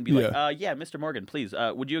call me and be like, yeah, Mr. Morgan, please,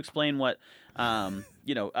 would you explain what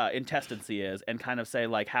intestacy is, and kind of say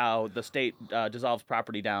like how the state dissolves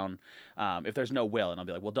property down if there's no will. And I'll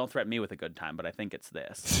be like, well, don't threaten me with a good time, but I think it's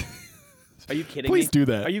this. Are you kidding me? Please do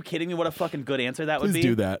that. Are you kidding me? What a fucking good answer that would Please be.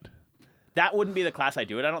 do that. That wouldn't be the class I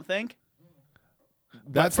do it, I don't think.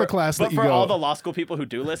 That's the class But that you for go. all the law school people who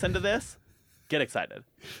do listen to this, get excited.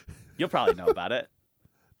 You'll probably know about it.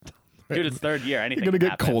 Dude, it's third year. Anything You're gonna can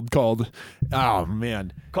get happen. cold called. Oh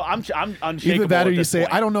man. I'm unshakable. Either that or at you this say,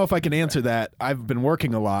 point. I don't know if I can answer that. I've been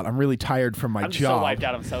working a lot. I'm really tired from my I'm just job. so wiped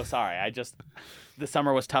out. I'm so sorry. The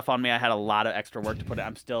summer was tough on me. I had a lot of extra work to put in.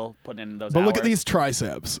 I'm still putting in those But hours. look at these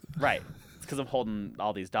triceps. Right. It's because I'm holding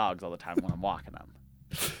all these dogs all the time when I'm walking them.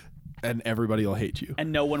 And everybody will hate you.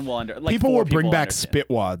 And no one will like People four will bring people back understand. spit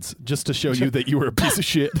wads just to show you that you were a piece of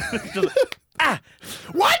shit.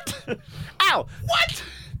 What? Ow! What?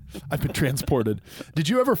 I've been transported. Did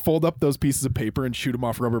you ever fold up those pieces of paper and shoot them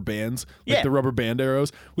off rubber bands? Like Yeah. the rubber band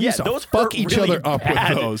arrows? We Yeah, used to those fuck hurt each really other up bad.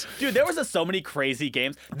 with those. Dude, there was so many crazy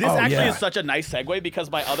games. This Oh, actually yeah. is such a nice segue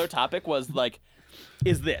because my other topic was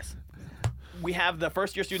is this. We have the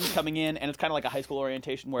first year students coming in, and it's kind of like a high school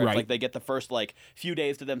orientation where Right. it's they get the first few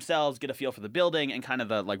days to themselves, get a feel for the building and kind of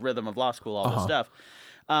the rhythm of law school, all this stuff.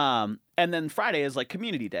 And then Friday is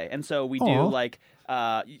community day, and so we do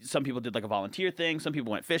some people did a volunteer thing, some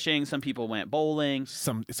people went fishing, some people went bowling.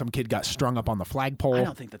 Some kid got strung up on the flagpole. I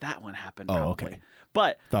don't think that one happened. Oh, probably. okay.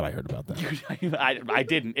 But Thought I heard about that. I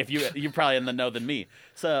didn't. If you're probably in the know than me.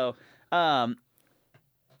 So,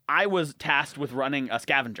 I was tasked with running a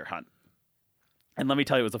scavenger hunt, and let me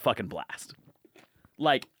tell you, it was a fucking blast.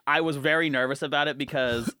 I was very nervous about it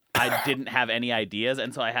because I didn't have any ideas,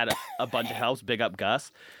 and so I had a bunch of helps. Big up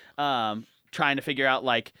Gus, trying to figure out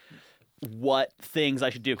what things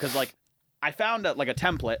I should do because I found a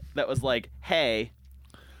template that was hey,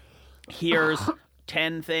 here's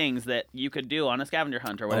 10 things that you could do on a scavenger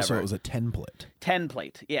hunt or whatever. Also, it was a 10-plate. 10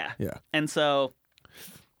 plate, yeah. Yeah. And so,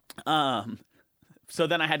 so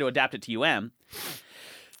then I had to adapt it to UM.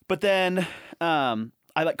 But then,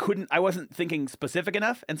 I wasn't thinking specific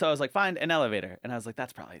enough, and so I was find an elevator, and I was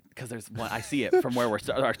that's probably because there's one. I see it from where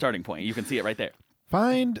our starting point. You can see it right there.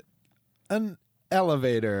 Find an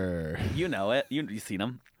elevator. You know it. You've seen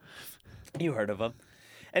them. You heard of them.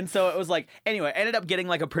 And so it was anyway, I ended up getting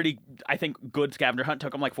a pretty, I think, good scavenger hunt.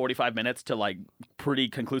 Took them 45 minutes to pretty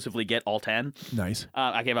conclusively get all 10. Nice.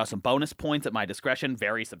 I gave out some bonus points at my discretion.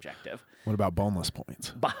 Very subjective. What about boneless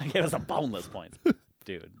points? I gave us some boneless points.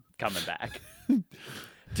 Dude, coming back.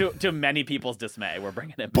 to many people's dismay, we're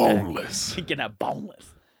bringing it back. Boneless. We can have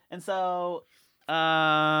boneless. And so,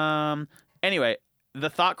 anyway, the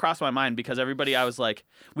thought crossed my mind because everybody, I was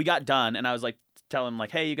we got done, and I was telling them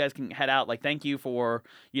hey, you guys can head out. Thank you for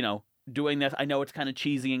doing this. I know it's kind of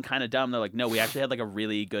cheesy and kind of dumb. They're no, we actually had a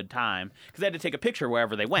really good time because they had to take a picture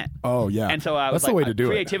wherever they went. Oh yeah. And so I was That's the way to do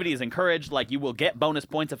creativity is encouraged. You will get bonus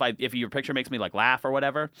points if your picture makes me laugh or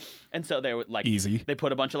whatever. And so they were Easy. They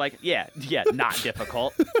put a bunch of not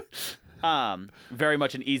difficult. Very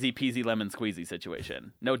much an easy peasy lemon squeezy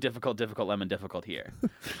situation. No difficult lemon difficult here.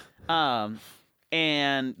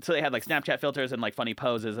 And so they had Snapchat filters and funny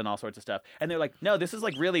poses and all sorts of stuff. And they're no, this is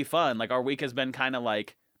really fun. Our week has been kind of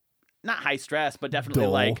not high stress, but definitely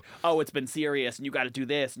Dull. oh, it's been serious and you got to do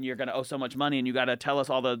this and you're going to owe so much money and you got to tell us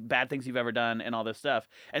all the bad things you've ever done and all this stuff.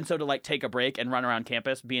 And so to take a break and run around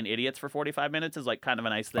campus being idiots for 45 minutes is kind of a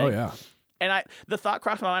nice thing. Oh yeah. And the thought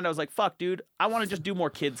crossed my mind. I was fuck, dude, I want to just do more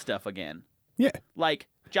kid stuff again. Yeah.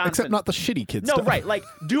 Johnson. Except not the shitty kids. No, stuff. right.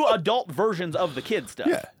 Do adult versions of the kid stuff.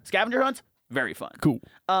 Yeah. Scavenger hunts, very fun. Cool.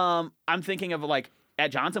 I'm thinking of at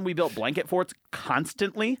Johnson, we built blanket forts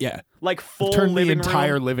constantly. Yeah. Full Turn the living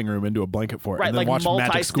entire room. living room into a blanket fort, Right, and then watch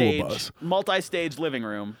Magic School multi-stage, Bus. multi-stage living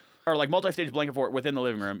room, or multi-stage blanket fort within the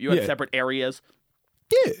living room. You had Yeah. separate areas.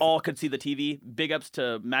 Yeah. All could see the TV. Big ups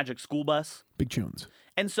to Magic School Bus. Big tunes.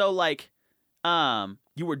 And so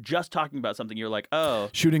you were just talking about something. You're oh.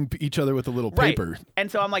 Shooting each other with a little Right. paper.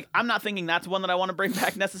 And so I'm not thinking that's one that I want to bring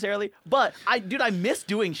back necessarily, but I miss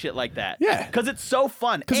doing shit like that. Yeah. Because it's so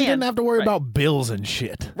fun. Because you didn't have to worry right, about bills and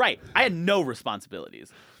shit. Right. I had no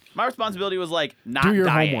responsibilities. My responsibility was not Do your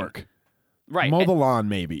dying. homework. Right. Mow And the lawn,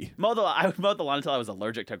 maybe. I would mow the lawn until I was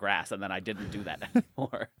allergic to grass, and then I didn't do that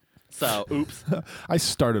anymore. So, oops. I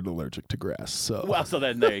started allergic to grass, so Well, so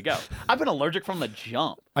then there you go. I've been allergic from the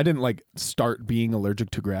jump. I didn't start being allergic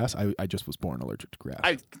to grass. I just was born allergic to grass.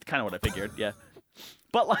 I kind of what I figured, yeah.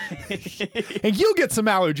 But and you get some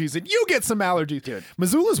allergies, and you get some allergies. Dude.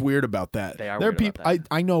 Missoula's weird about that. They are There weird about that.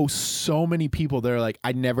 I know so many people that are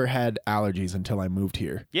I never had allergies until I moved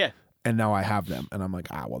here. yeah, And now I have them. And I'm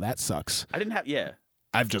well, that sucks. I didn't have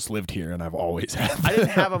I've just lived here, and I've always had them. I didn't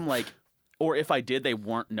have them or if I did, they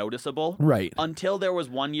weren't noticeable. Right. Until there was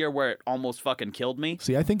one year where it almost fucking killed me.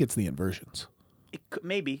 See, I think it's the inversions. It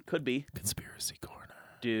could be. Conspiracy corner.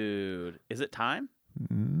 Dude, is it time?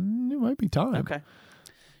 It might be time. Okay.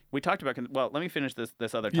 We talked about let me finish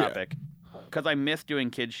this other Yeah. topic because I miss doing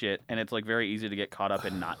kid shit, and it's very easy to get caught up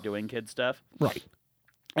in not doing kid stuff. Right.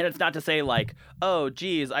 And it's not to say like, oh,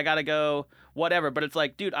 geez, I gotta go, whatever. But it's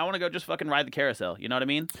like, dude, I want to go just fucking ride the carousel. You know what I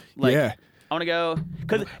mean? Like, Yeah. I want to go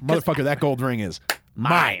because Motherfucker, that gold ring is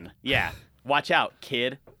mine. Yeah. Watch out,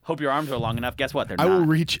 kid. Hope your arms are long enough. Guess what? They're I not. will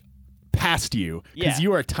reach past you because Yeah.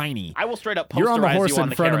 you are tiny. I will straight up posterize You're on the horse you on in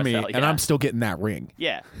the front of me, carousel. and Yeah. I'm still getting that ring.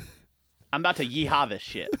 Yeah. I'm about to yeehaw this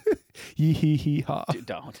shit. Hee hee hee ha. Dude,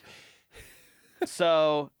 don't.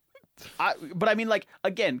 So, but I mean, like,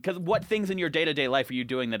 again, because what things in your day-to-day life are you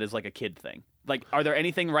doing that is like a kid thing? Like, are there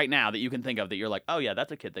anything right now that you can think of that you're like, oh yeah,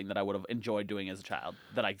 that's a kid thing that I would have enjoyed doing as a child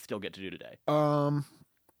that I still get to do today?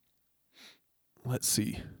 Let's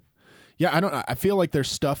see. Yeah, I feel like there's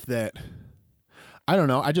stuff that I don't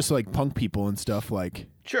know. I just like punk people and stuff like.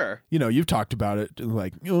 Sure. You know, you've talked about it,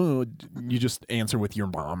 like, oh, you just answer with your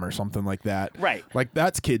mom or something like that. Right. Like,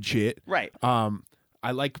 that's kid shit. Right.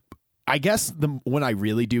 I guess when I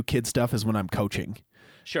really do kid stuff is when I'm coaching.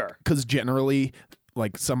 Sure. Because generally,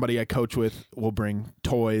 like, somebody I coach with will bring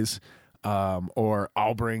toys, or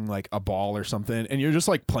I'll bring, like, a ball or something, and you're just,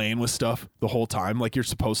 like, playing with stuff the whole time. Like, you're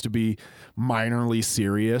supposed to be minorly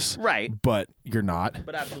serious. Right. But you're not.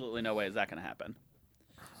 But absolutely no way is that going to happen.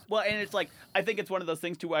 Well, and it's like, I think it's one of those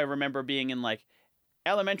things, too, I remember being in, like,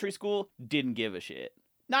 elementary school, didn't give a shit.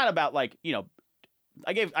 Not about, like, you know,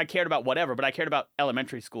 I cared about whatever, but I cared about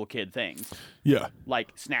elementary school kid things. Yeah.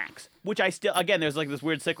 Like snacks, which I still, again, there's like this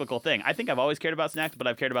weird cyclical thing. I think I've always cared about snacks, but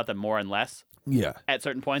I've cared about them more and less Yeah. at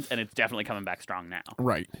certain points, and it's definitely coming back strong now.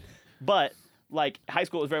 Right. But, like, high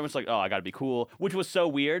school was very much like, oh, I gotta be cool, which was so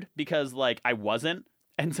weird because, like, I wasn't.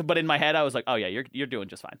 And so, but in my head, I was like, oh, yeah, you're doing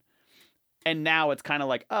just fine. And now it's kind of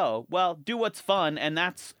like, oh, well, do what's fun, and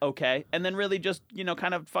that's okay. And then really just, you know,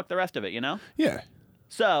 kind of fuck the rest of it, you know? Yeah.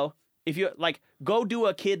 So, if you, like, go do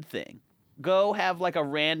a kid thing. Go have, like, a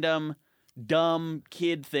random, dumb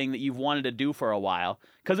kid thing that you've wanted to do for a while.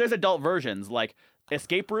 Because there's adult versions, like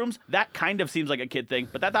escape rooms. That kind of seems like a kid thing,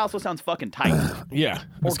 but that also sounds fucking tight. Yeah.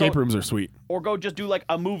 Or Escape go- rooms are sweet. Or go just do, like,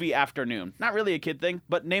 a movie afternoon. Not really a kid thing,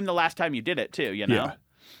 but name the last time you did it, too, you know? Yeah.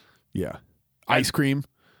 Yeah. Ice cream.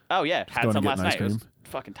 Oh, yeah. Had going to some get last an ice night. It was cream.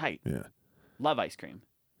 fucking tight. Yeah. Love ice cream.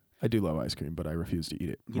 I do love ice cream, but I refuse to eat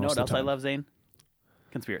it. You know what else I love, Zane?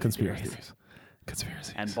 Conspiracy Conspiracy theories. theories.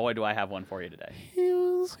 Conspiracy. And boy, do I have one for you today.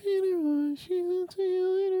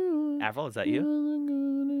 Avril, is that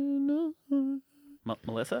you?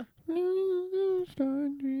 Melissa?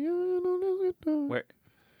 Where?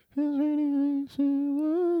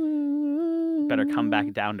 Better come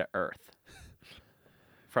back down to earth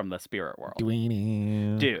from the spirit world.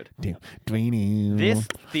 Dude, this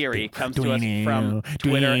theory comes to us from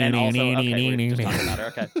Twitter and also... Okay, we just talked about her.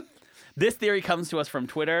 Okay. This theory comes to us from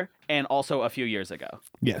Twitter and also a few years ago.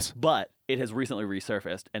 Yes. But it has recently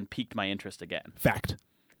resurfaced and piqued my interest again. Fact.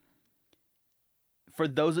 For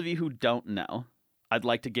those of you who don't know, I'd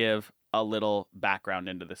like to give a little background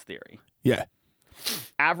into this theory. Yeah.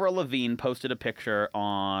 Avril Lavigne posted a picture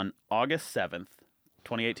on August 7th,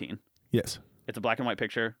 2018. Yes. It's a black and white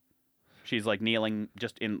picture. She's like kneeling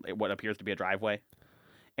just in what appears to be a driveway.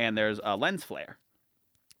 And there's a lens flare.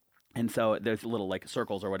 And so there's little like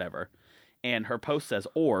circles or whatever. And her post says,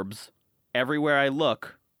 orbs. Everywhere I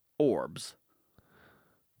look, orbs.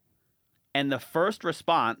 And the first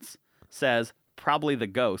response says, probably the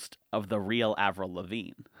ghost of the real Avril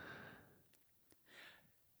Lavigne.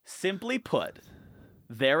 Simply put,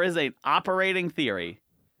 there is an operating theory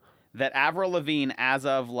that Avril Lavigne, as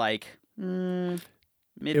of like mid-2000s...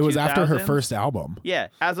 It was after her first album. Yeah,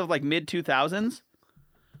 as of like mid-2000s,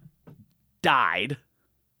 died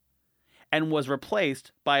and was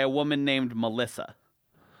replaced by a woman named Melissa.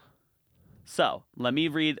 So, let me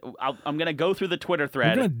read... I'm going to go through the Twitter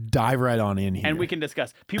thread. We're going to dive right on in here. And we can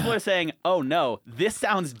discuss. People are saying, oh no, this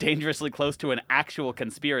sounds dangerously close to an actual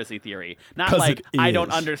conspiracy theory. Not 'Cause like, it I don't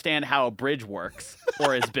is. understand how a bridge works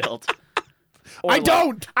or is built. Or I like,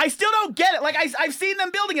 don't! I still don't get it. Like, I've seen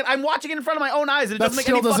them building it. I'm watching it in front of my own eyes, and it that doesn't make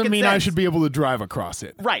still any doesn't fucking mean sense. I should be able to drive across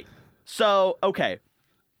it. Right. So, okay.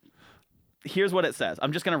 Here's what it says.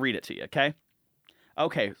 I'm just going to read it to you, okay?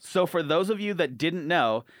 Okay, so for those of you that didn't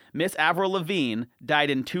know, Miss Avril Lavigne died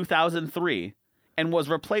in 2003 and was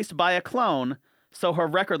replaced by a clone so her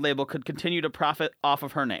record label could continue to profit off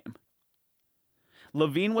of her name.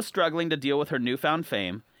 Lavigne was struggling to deal with her newfound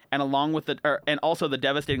fame and also the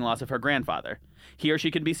devastating loss of her grandfather. Here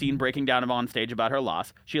she can be seen breaking down on stage about her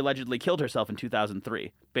loss. She allegedly killed herself in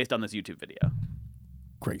 2003 based on this YouTube video.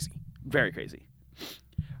 Crazy. Very crazy.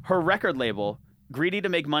 Her record label, greedy to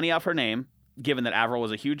make money off her name, given that Avril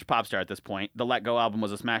was a huge pop star at this point, the Let Go album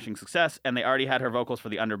was a smashing success, and they already had her vocals for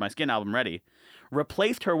the Under My Skin album ready,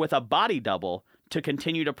 replaced her with a body double to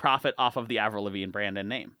continue to profit off of the Avril Lavigne brand and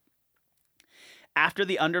name. After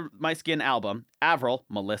the Under My Skin album, Avril,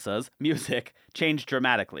 Melissa's, music changed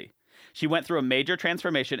dramatically. She went through a major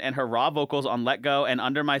transformation, and her raw vocals on Let Go and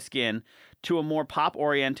Under My Skin to a more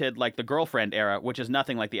pop-oriented, like the Girlfriend era, which is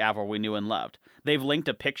nothing like the Avril we knew and loved. They've linked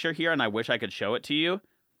a picture here, and I wish I could show it to you.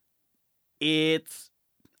 It's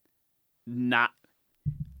not...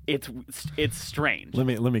 It's strange. Let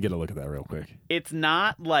me get a look at that real quick. It's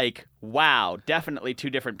not like, wow, definitely two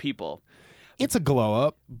different people. It's a glow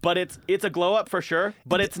up. But it's a glow up for sure,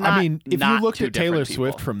 but it's not. I mean, if not you looked two at Taylor different people.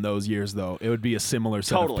 Swift from those years, though, it would be a similar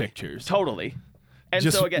set of pictures. Totally. And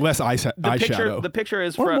Just so again, less the picture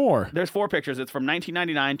is or from more. There's 4 pictures. It's from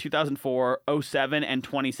 1999, 2004, 07, and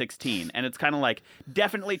 2016. And it's kind of like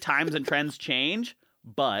definitely times and trends change,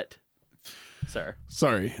 but sir.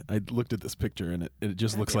 Sorry, I looked at this picture and it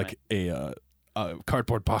just looks like a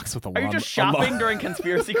cardboard box with a lawn. Are you just shopping during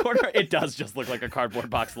Conspiracy Corner? It does just look like a cardboard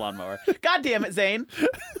box lawnmower. God damn it, Zane.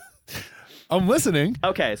 I'm listening.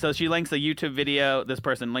 Okay, so she links a YouTube video. This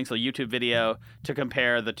person links a YouTube video to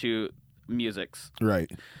compare the two musics. Right.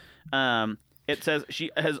 It says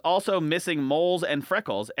she has also missing moles and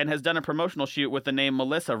freckles and has done a promotional shoot with the name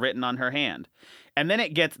Melissa written on her hand. And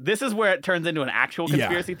then this is where it turns into an actual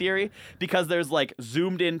conspiracy theory, because there's like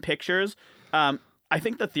zoomed in pictures. I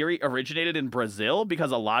think the theory originated in Brazil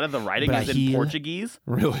because a lot of the writing is in Portuguese.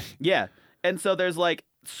 Really? Yeah. And so there's like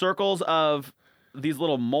circles of these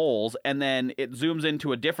little moles, and then it zooms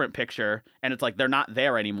into a different picture, and it's like they're not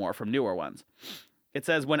there anymore from newer ones. It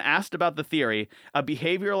says, when asked about the theory, a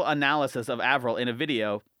behavioral analysis of Avril in a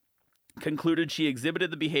video concluded she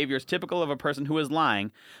exhibited the behaviors typical of a person who is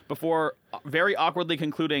lying, before very awkwardly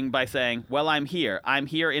concluding by saying, well, I'm here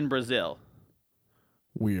in Brazil.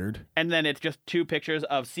 Weird. And then it's just 2 pictures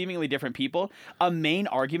of seemingly different people. A main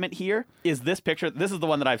argument here is this picture. This is the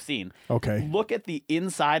one that I've seen. Okay. Look at the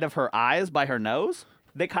inside of her eyes by her nose.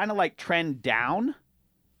 They kind of like trend down,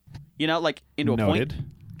 like into a Noted. point.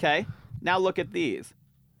 Okay. Now look at these.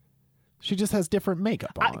 She just has different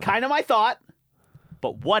makeup on. Kind of my thought.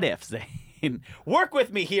 But what if, Zane? Work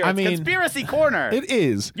with me here. It's Conspiracy Corner. It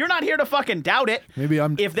is. You're not here to fucking doubt it. Maybe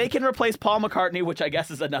I'm... If they can replace Paul McCartney, which I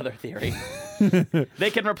guess is another theory,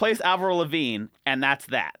 they can replace Avril Lavigne, and that's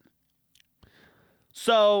that.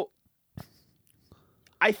 So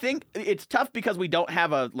I think it's tough because we don't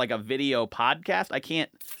have a video podcast. I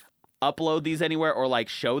can't upload these anywhere or like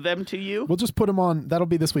show them to you. We'll just put them on. That'll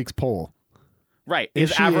be this week's poll. Right. Is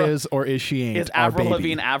she is or is she ain't? Is Avril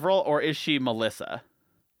Lavigne Avril or is she Melissa?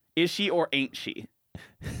 Is she or ain't she?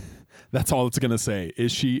 That's all it's going to say.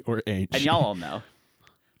 Is she or ain't she? And y'all all know.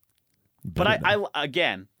 But I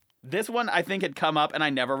again, this one I think had come up and I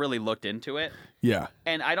never really looked into it. Yeah.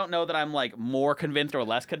 And I don't know that I'm like more convinced or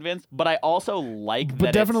less convinced, but I also like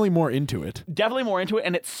But definitely more into it. Definitely more into it,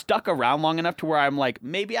 and it's stuck around long enough to where I'm like,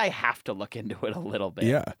 maybe I have to look into it a little bit.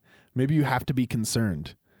 Yeah. Maybe you have to be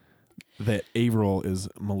concerned that Avril is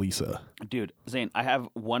Melissa. Dude, Zane, I have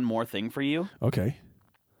one more thing for you. Okay.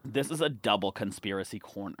 This is a double Conspiracy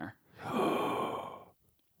Corner.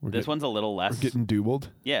 This one's a little less. We're getting doubled?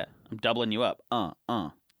 Yeah, I'm doubling you up.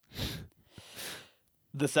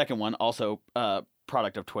 The second one, also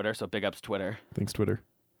product of Twitter, so big ups Twitter. Thanks, Twitter.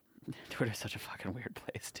 Twitter's such a fucking weird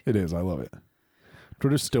place, dude. It is. I love it.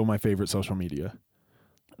 Twitter's still my favorite social media.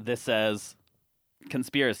 This says,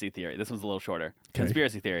 conspiracy theory. This one's a little shorter. Okay.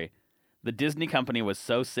 Conspiracy theory. The Disney company was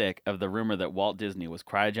so sick of the rumor that Walt Disney was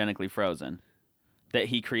cryogenically frozen that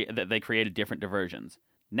they created different diversions.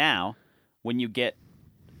 Now, when you get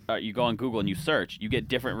you go on Google and you search, you get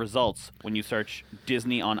different results when you search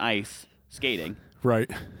Disney on ice skating. Right.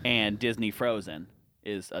 And Disney Frozen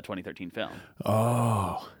is a 2013 film.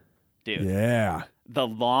 Oh. Dude. Yeah. The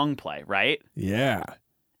long play, right? Yeah.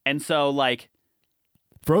 And so, like...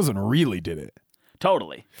 Frozen really did it.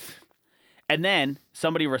 Totally. And then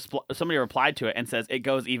somebody replied to it and says it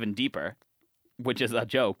goes even deeper, which is a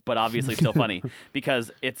joke, but obviously still funny,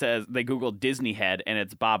 because it says they Googled Disney head, and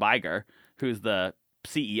it's Bob Iger, who's the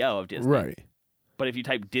CEO of Disney. Right. But if you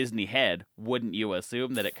type Disney head, wouldn't you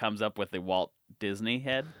assume that it comes up with the Walt Disney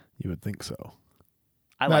head? You would think so.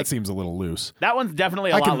 That seems a little loose. That one's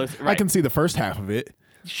definitely a lot loose. Right. I can see the first half of it.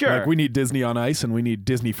 Sure. Like, we need Disney on Ice and we need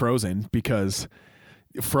Disney Frozen, because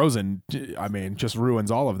Frozen, I mean, just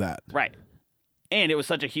ruins all of that. Right. And it was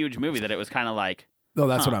such a huge movie that it was kind of like... No,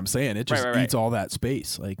 that's what I'm saying. It just right. eats all that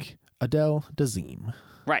space. Like Adele Dazeem.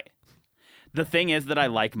 Right. The thing is that I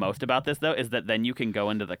like most about this, though, is that then you can go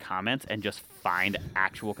into the comments and just find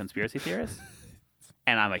actual conspiracy theorists.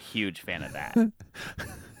 And I'm a huge fan of that.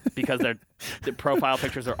 Because the profile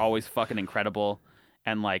pictures are always fucking incredible.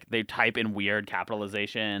 And, like, they type in weird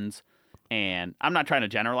capitalizations. And I'm not trying to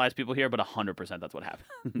generalize people here, but 100% that's what happened.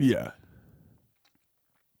 Yeah.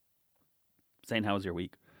 Saying, how was your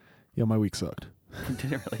week? Yeah, my week sucked.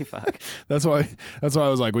 Did it really fuck? That's why I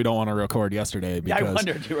was like, we don't want to record yesterday Yeah, because I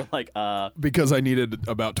wondered. You were like, because I needed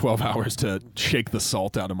about 12 hours to shake the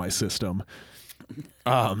salt out of my system. You're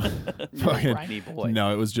a fucking- briny boy.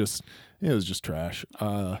 No, it was just trash.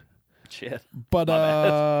 Shit. But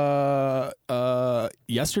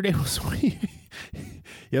yesterday was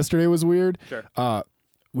yesterday was weird. Sure.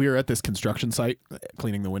 We were at this construction site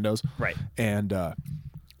cleaning the windows. Right. And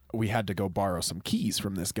we had to go borrow some keys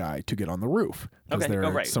from this guy to get on the roof. Because Okay. there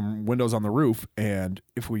are right. some windows on the roof, and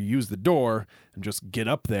if we use the door and just get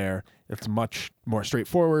up there, it's much more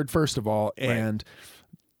straightforward, first of all, and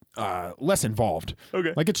less involved.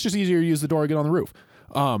 Okay. Like, it's just easier to use the door and get on the roof.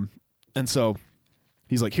 And so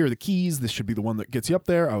he's like, here are the keys. This should be the one that gets you up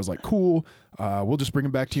there. I was like, cool. We'll just bring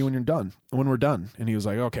them back to you when you're done. When we're done. And he was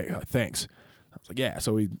like, okay, thanks. I was like, yeah.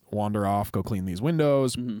 So we wander off, go clean these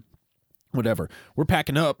windows, whatever. We're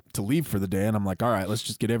packing up to leave for the day. And I'm like, all right, let's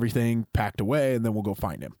just get everything packed away and then we'll go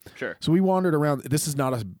find him. Sure. So we wandered around. This is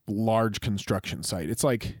not a large construction site. It's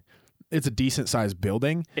like, it's a decent sized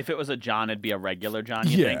building. If it was a John, it'd be a regular John.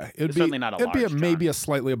 You think? It'd It's be certainly not a it'd be large maybe John. a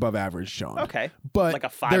slightly above average John. Okay. But Like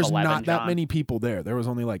a there's 5'11" not that John. many people there. There was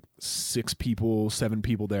only like 6 people, 7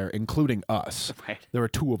 people there, including us. Right. There were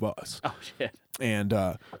 2 of us, Oh shit. and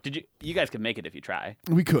Did you guys can make it if you try.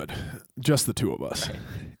 we could just the 2 of us,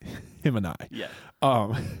 him and I. Yeah.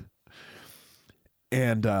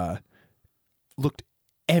 And looked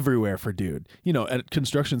everywhere for dude. You know, at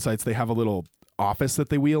construction sites they have a little office that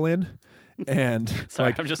they wheel in, and Sorry,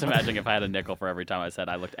 like I'm just imagining if I had a nickel for every time I said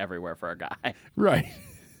I looked everywhere for a guy. right.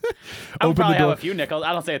 I would Open probably the door. have a few nickels.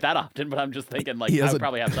 I don't say it that often, but I'm just thinking like He has I would a-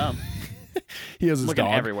 probably have some. He has his Looking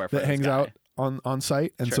dog everywhere for that this hangs guy. out on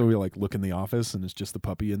site, and so Sure. we like look in the office, and it's just the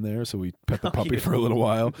puppy in there. So we pet the puppy yeah. for a little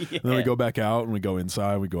while, and then we Yeah. go back out, and we go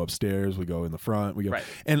inside, we go upstairs, we go in the front, we go, Right.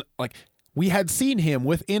 and like we had seen him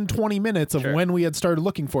within 20 minutes of Sure. when we had started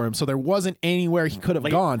looking for him, so there wasn't anywhere he could have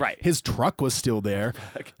Like, gone. right. His truck was still there,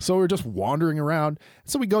 so we we're just wandering around.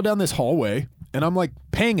 So we go down this hallway, and I'm like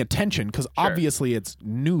paying attention because obviously it's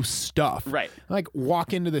new stuff. Right. I, like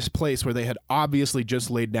walk into this place where they had obviously just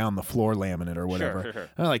laid down the floor laminate or whatever. sure.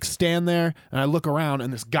 And I like stand there and I look around,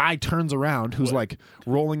 and this guy turns around who's like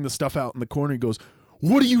rolling the stuff out in the corner. He goes,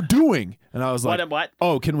 "What are you doing?" And I was like, What?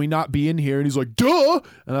 "Oh, can we not be in here?" And he's like, "Duh."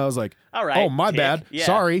 And I was like, All right, "Oh, my dick. bad. Yeah.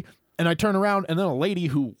 Sorry." And I turn around, and then a lady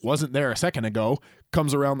who wasn't there a second ago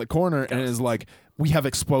comes around the corner and is like, "We have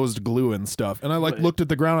exposed glue and stuff." And I like looked at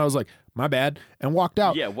the ground. I was like, "My bad," and walked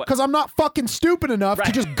out. Yeah, what- Because I'm not fucking stupid enough to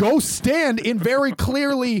Right. just go stand in very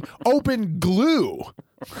clearly open glue.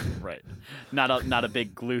 Right. Not a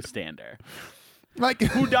big glue stander. Like,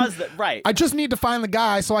 Who does that? Right. I just need to find the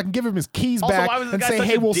guy so I can give him his keys Also, back why was this and guy say, such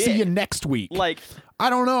 "Hey, a we'll see dick? you next week." Like, I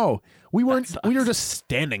don't know. We were sucks. just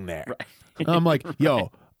standing there. Right. And I'm like,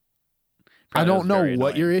 "Yo, I Probably don't was know very what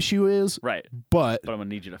annoying. your issue is, right. but But I'm gonna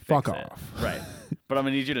need you to fix Fuck it. off. Right. But I'm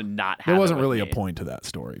gonna need you to not have. there it wasn't with really a me. point to that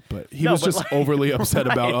story. But he No, was but just like- overly upset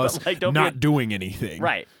Right, about but us like, don't be not a- doing anything.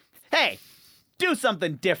 Right. Hey, do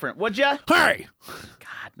something different, would ya? Hey.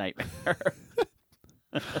 God, nightmare.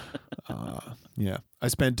 Yeah, I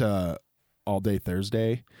spent all day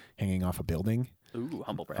Thursday hanging off a building. Ooh,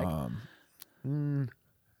 humble brag.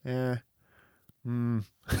 Yeah.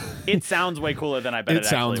 It sounds way cooler than I bet it, It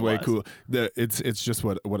sounds actually way was. cool. It's just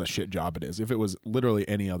what a shit job it is. If it was literally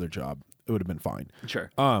any other job, it would have been fine. Sure.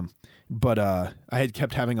 But I had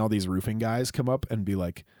kept having all these roofing guys come up and be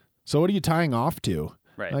like, "So what are you tying off to?"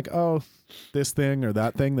 Right. Like, "Oh, this thing or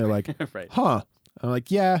that thing." They're like, Right. "Huh?" I'm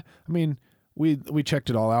like, "Yeah. I mean, we checked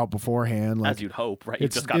it all out beforehand. Like, As you'd hope, right? You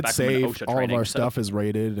it's just got back from an safe. OSHA All training. of our so- stuff is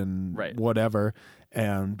rated and Right. whatever.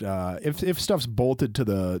 And if stuff's bolted to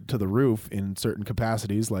the roof in certain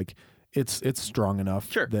capacities, like it's strong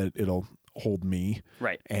enough Sure. that it'll hold me."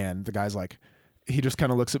 Right. And the guy's like, he just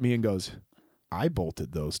kind of looks at me and goes, "I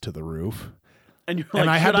bolted those to the roof." And you're like, And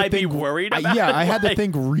I should had to I be think, worried about yeah, it? I had to Like,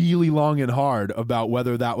 think really long and hard about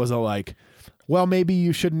whether that was a like, well, maybe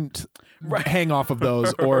you shouldn't hang off of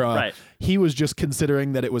those, or Right. he was just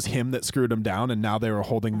considering that it was him that screwed him down, and now they were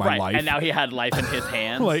holding my right. life. And now he had life in his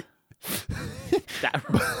hands. like, That-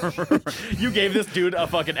 you gave this dude a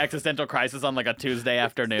fucking existential crisis on like a Tuesday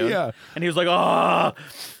afternoon. Yeah. And he was like, "Oh,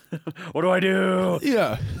 what do I do?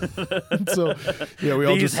 yeah. And so, yeah, we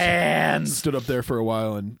all These just hands." stood up there for a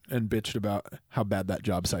while and bitched about how bad that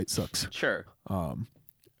job site sucks. Sure.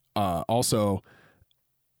 Also,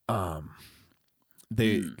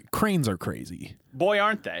 the cranes are crazy. Boy,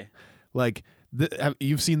 aren't they? Like,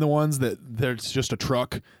 You've seen the ones that there's just a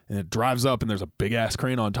truck and it drives up and there's a big ass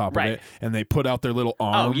crane on top of it, and they put out their little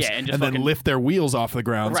arms and then lift their wheels off the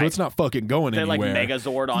ground, so it's not fucking going They're anywhere. They're like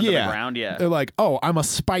Megazord onto the ground. Yeah, they're like, oh, I'm a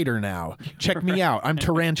spider now. Check me out. I'm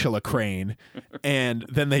Tarantula Crane, and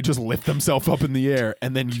then they just lift themselves up in the air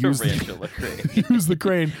and then use the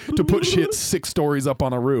crane to put shit 6 stories up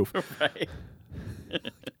on a roof. Right.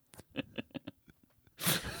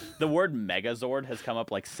 The word Megazord has come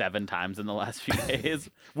up like 7 times in the last few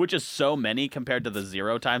days, which is so many compared to the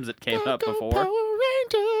 0 times it came up before. Power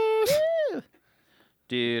Rangers.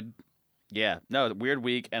 Dude, yeah, no, weird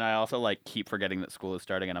week, and I also like keep forgetting that school is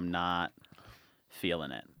starting, and I'm not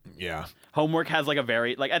feeling it. Yeah. Homework has like a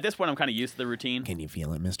very at this point I'm kind of used to the routine. Can you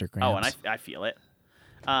feel it, Mr. Krabs? Oh, and I feel it.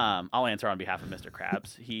 I'll answer on behalf of Mr.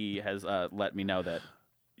 Krabs. He has let me know that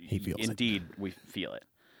he feels indeed we feel it.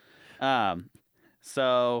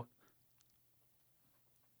 So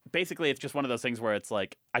basically, it's just one of those things where it's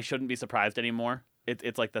like I shouldn't be surprised anymore.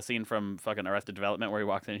 It's like the scene from fucking Arrested Development where he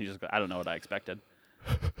walks in and he just goes, I don't know what I expected.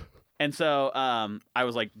 And so I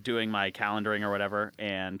was like doing my calendaring or whatever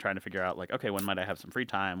and trying to figure out like, okay, when might I have some free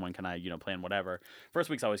time? When can I, plan whatever?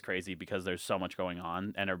 First week's always crazy because there's so much going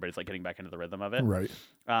on and everybody's like getting back into the rhythm of it. Right.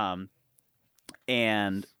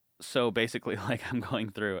 And so basically, like, I'm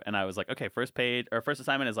going through, and I was like, okay, first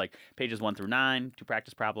assignment is like pages 1 through 9, 2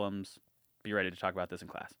 practice problems. Be ready to talk about this in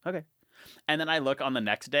class. Okay. And then I look on the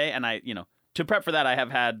next day, and I, to prep for that, I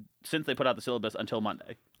have had since they put out the syllabus until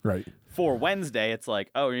Monday. Right. For Wednesday, it's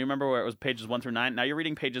like, oh, you remember where it was pages 1 through 9? Now you're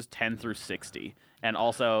reading pages 10 through 60, and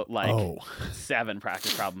also like 7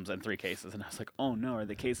 practice problems and 3 cases. And I was like, oh no, are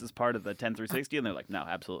the cases part of the 10 through 60? And they're like, no,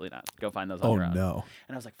 absolutely not. Go find those on your own. Oh no.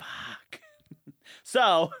 And I was like, fuck.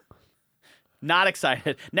 So, not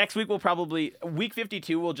excited. Next week week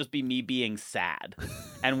 52 will just be me being sad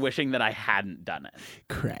and wishing that I hadn't done it.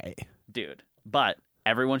 Cray. Dude. But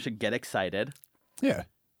everyone should get excited. Yeah.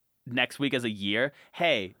 Next week is a year.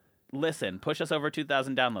 Hey, listen, push us over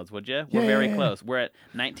 2,000 downloads, would you? We're very close. We're at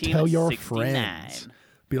 1969. Tell your friends.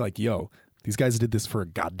 Be like, yo, these guys did this for a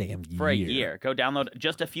goddamn year. For a year. Go download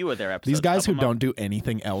just a few of their episodes. These guys who don't do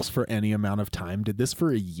anything else for any amount of time did this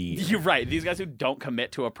for a year. You're right. These guys who don't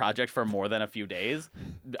commit to a project for more than a few days,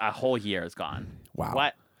 a whole year is gone. Wow.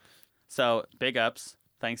 What? So, big ups.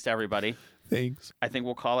 Thanks to everybody. Thanks. I think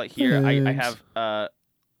we'll call it here. I have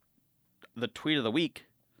the tweet of the week.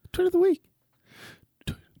 Tweet of the week.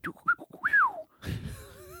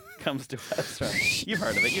 Comes to us from... You've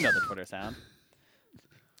heard of it. You know the Twitter sound.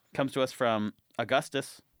 Comes to us from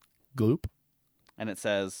Augustus. Gloop. And it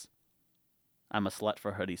says, I'm a slut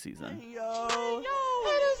for hoodie season. Hey, yo.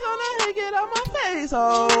 Haters gonna hate, get out my face,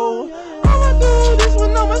 oh. I'ma do this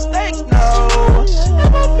with no mistakes, no.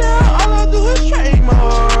 If I fail, all I do is train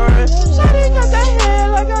more. Shawty got that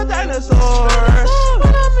head like a dinosaur.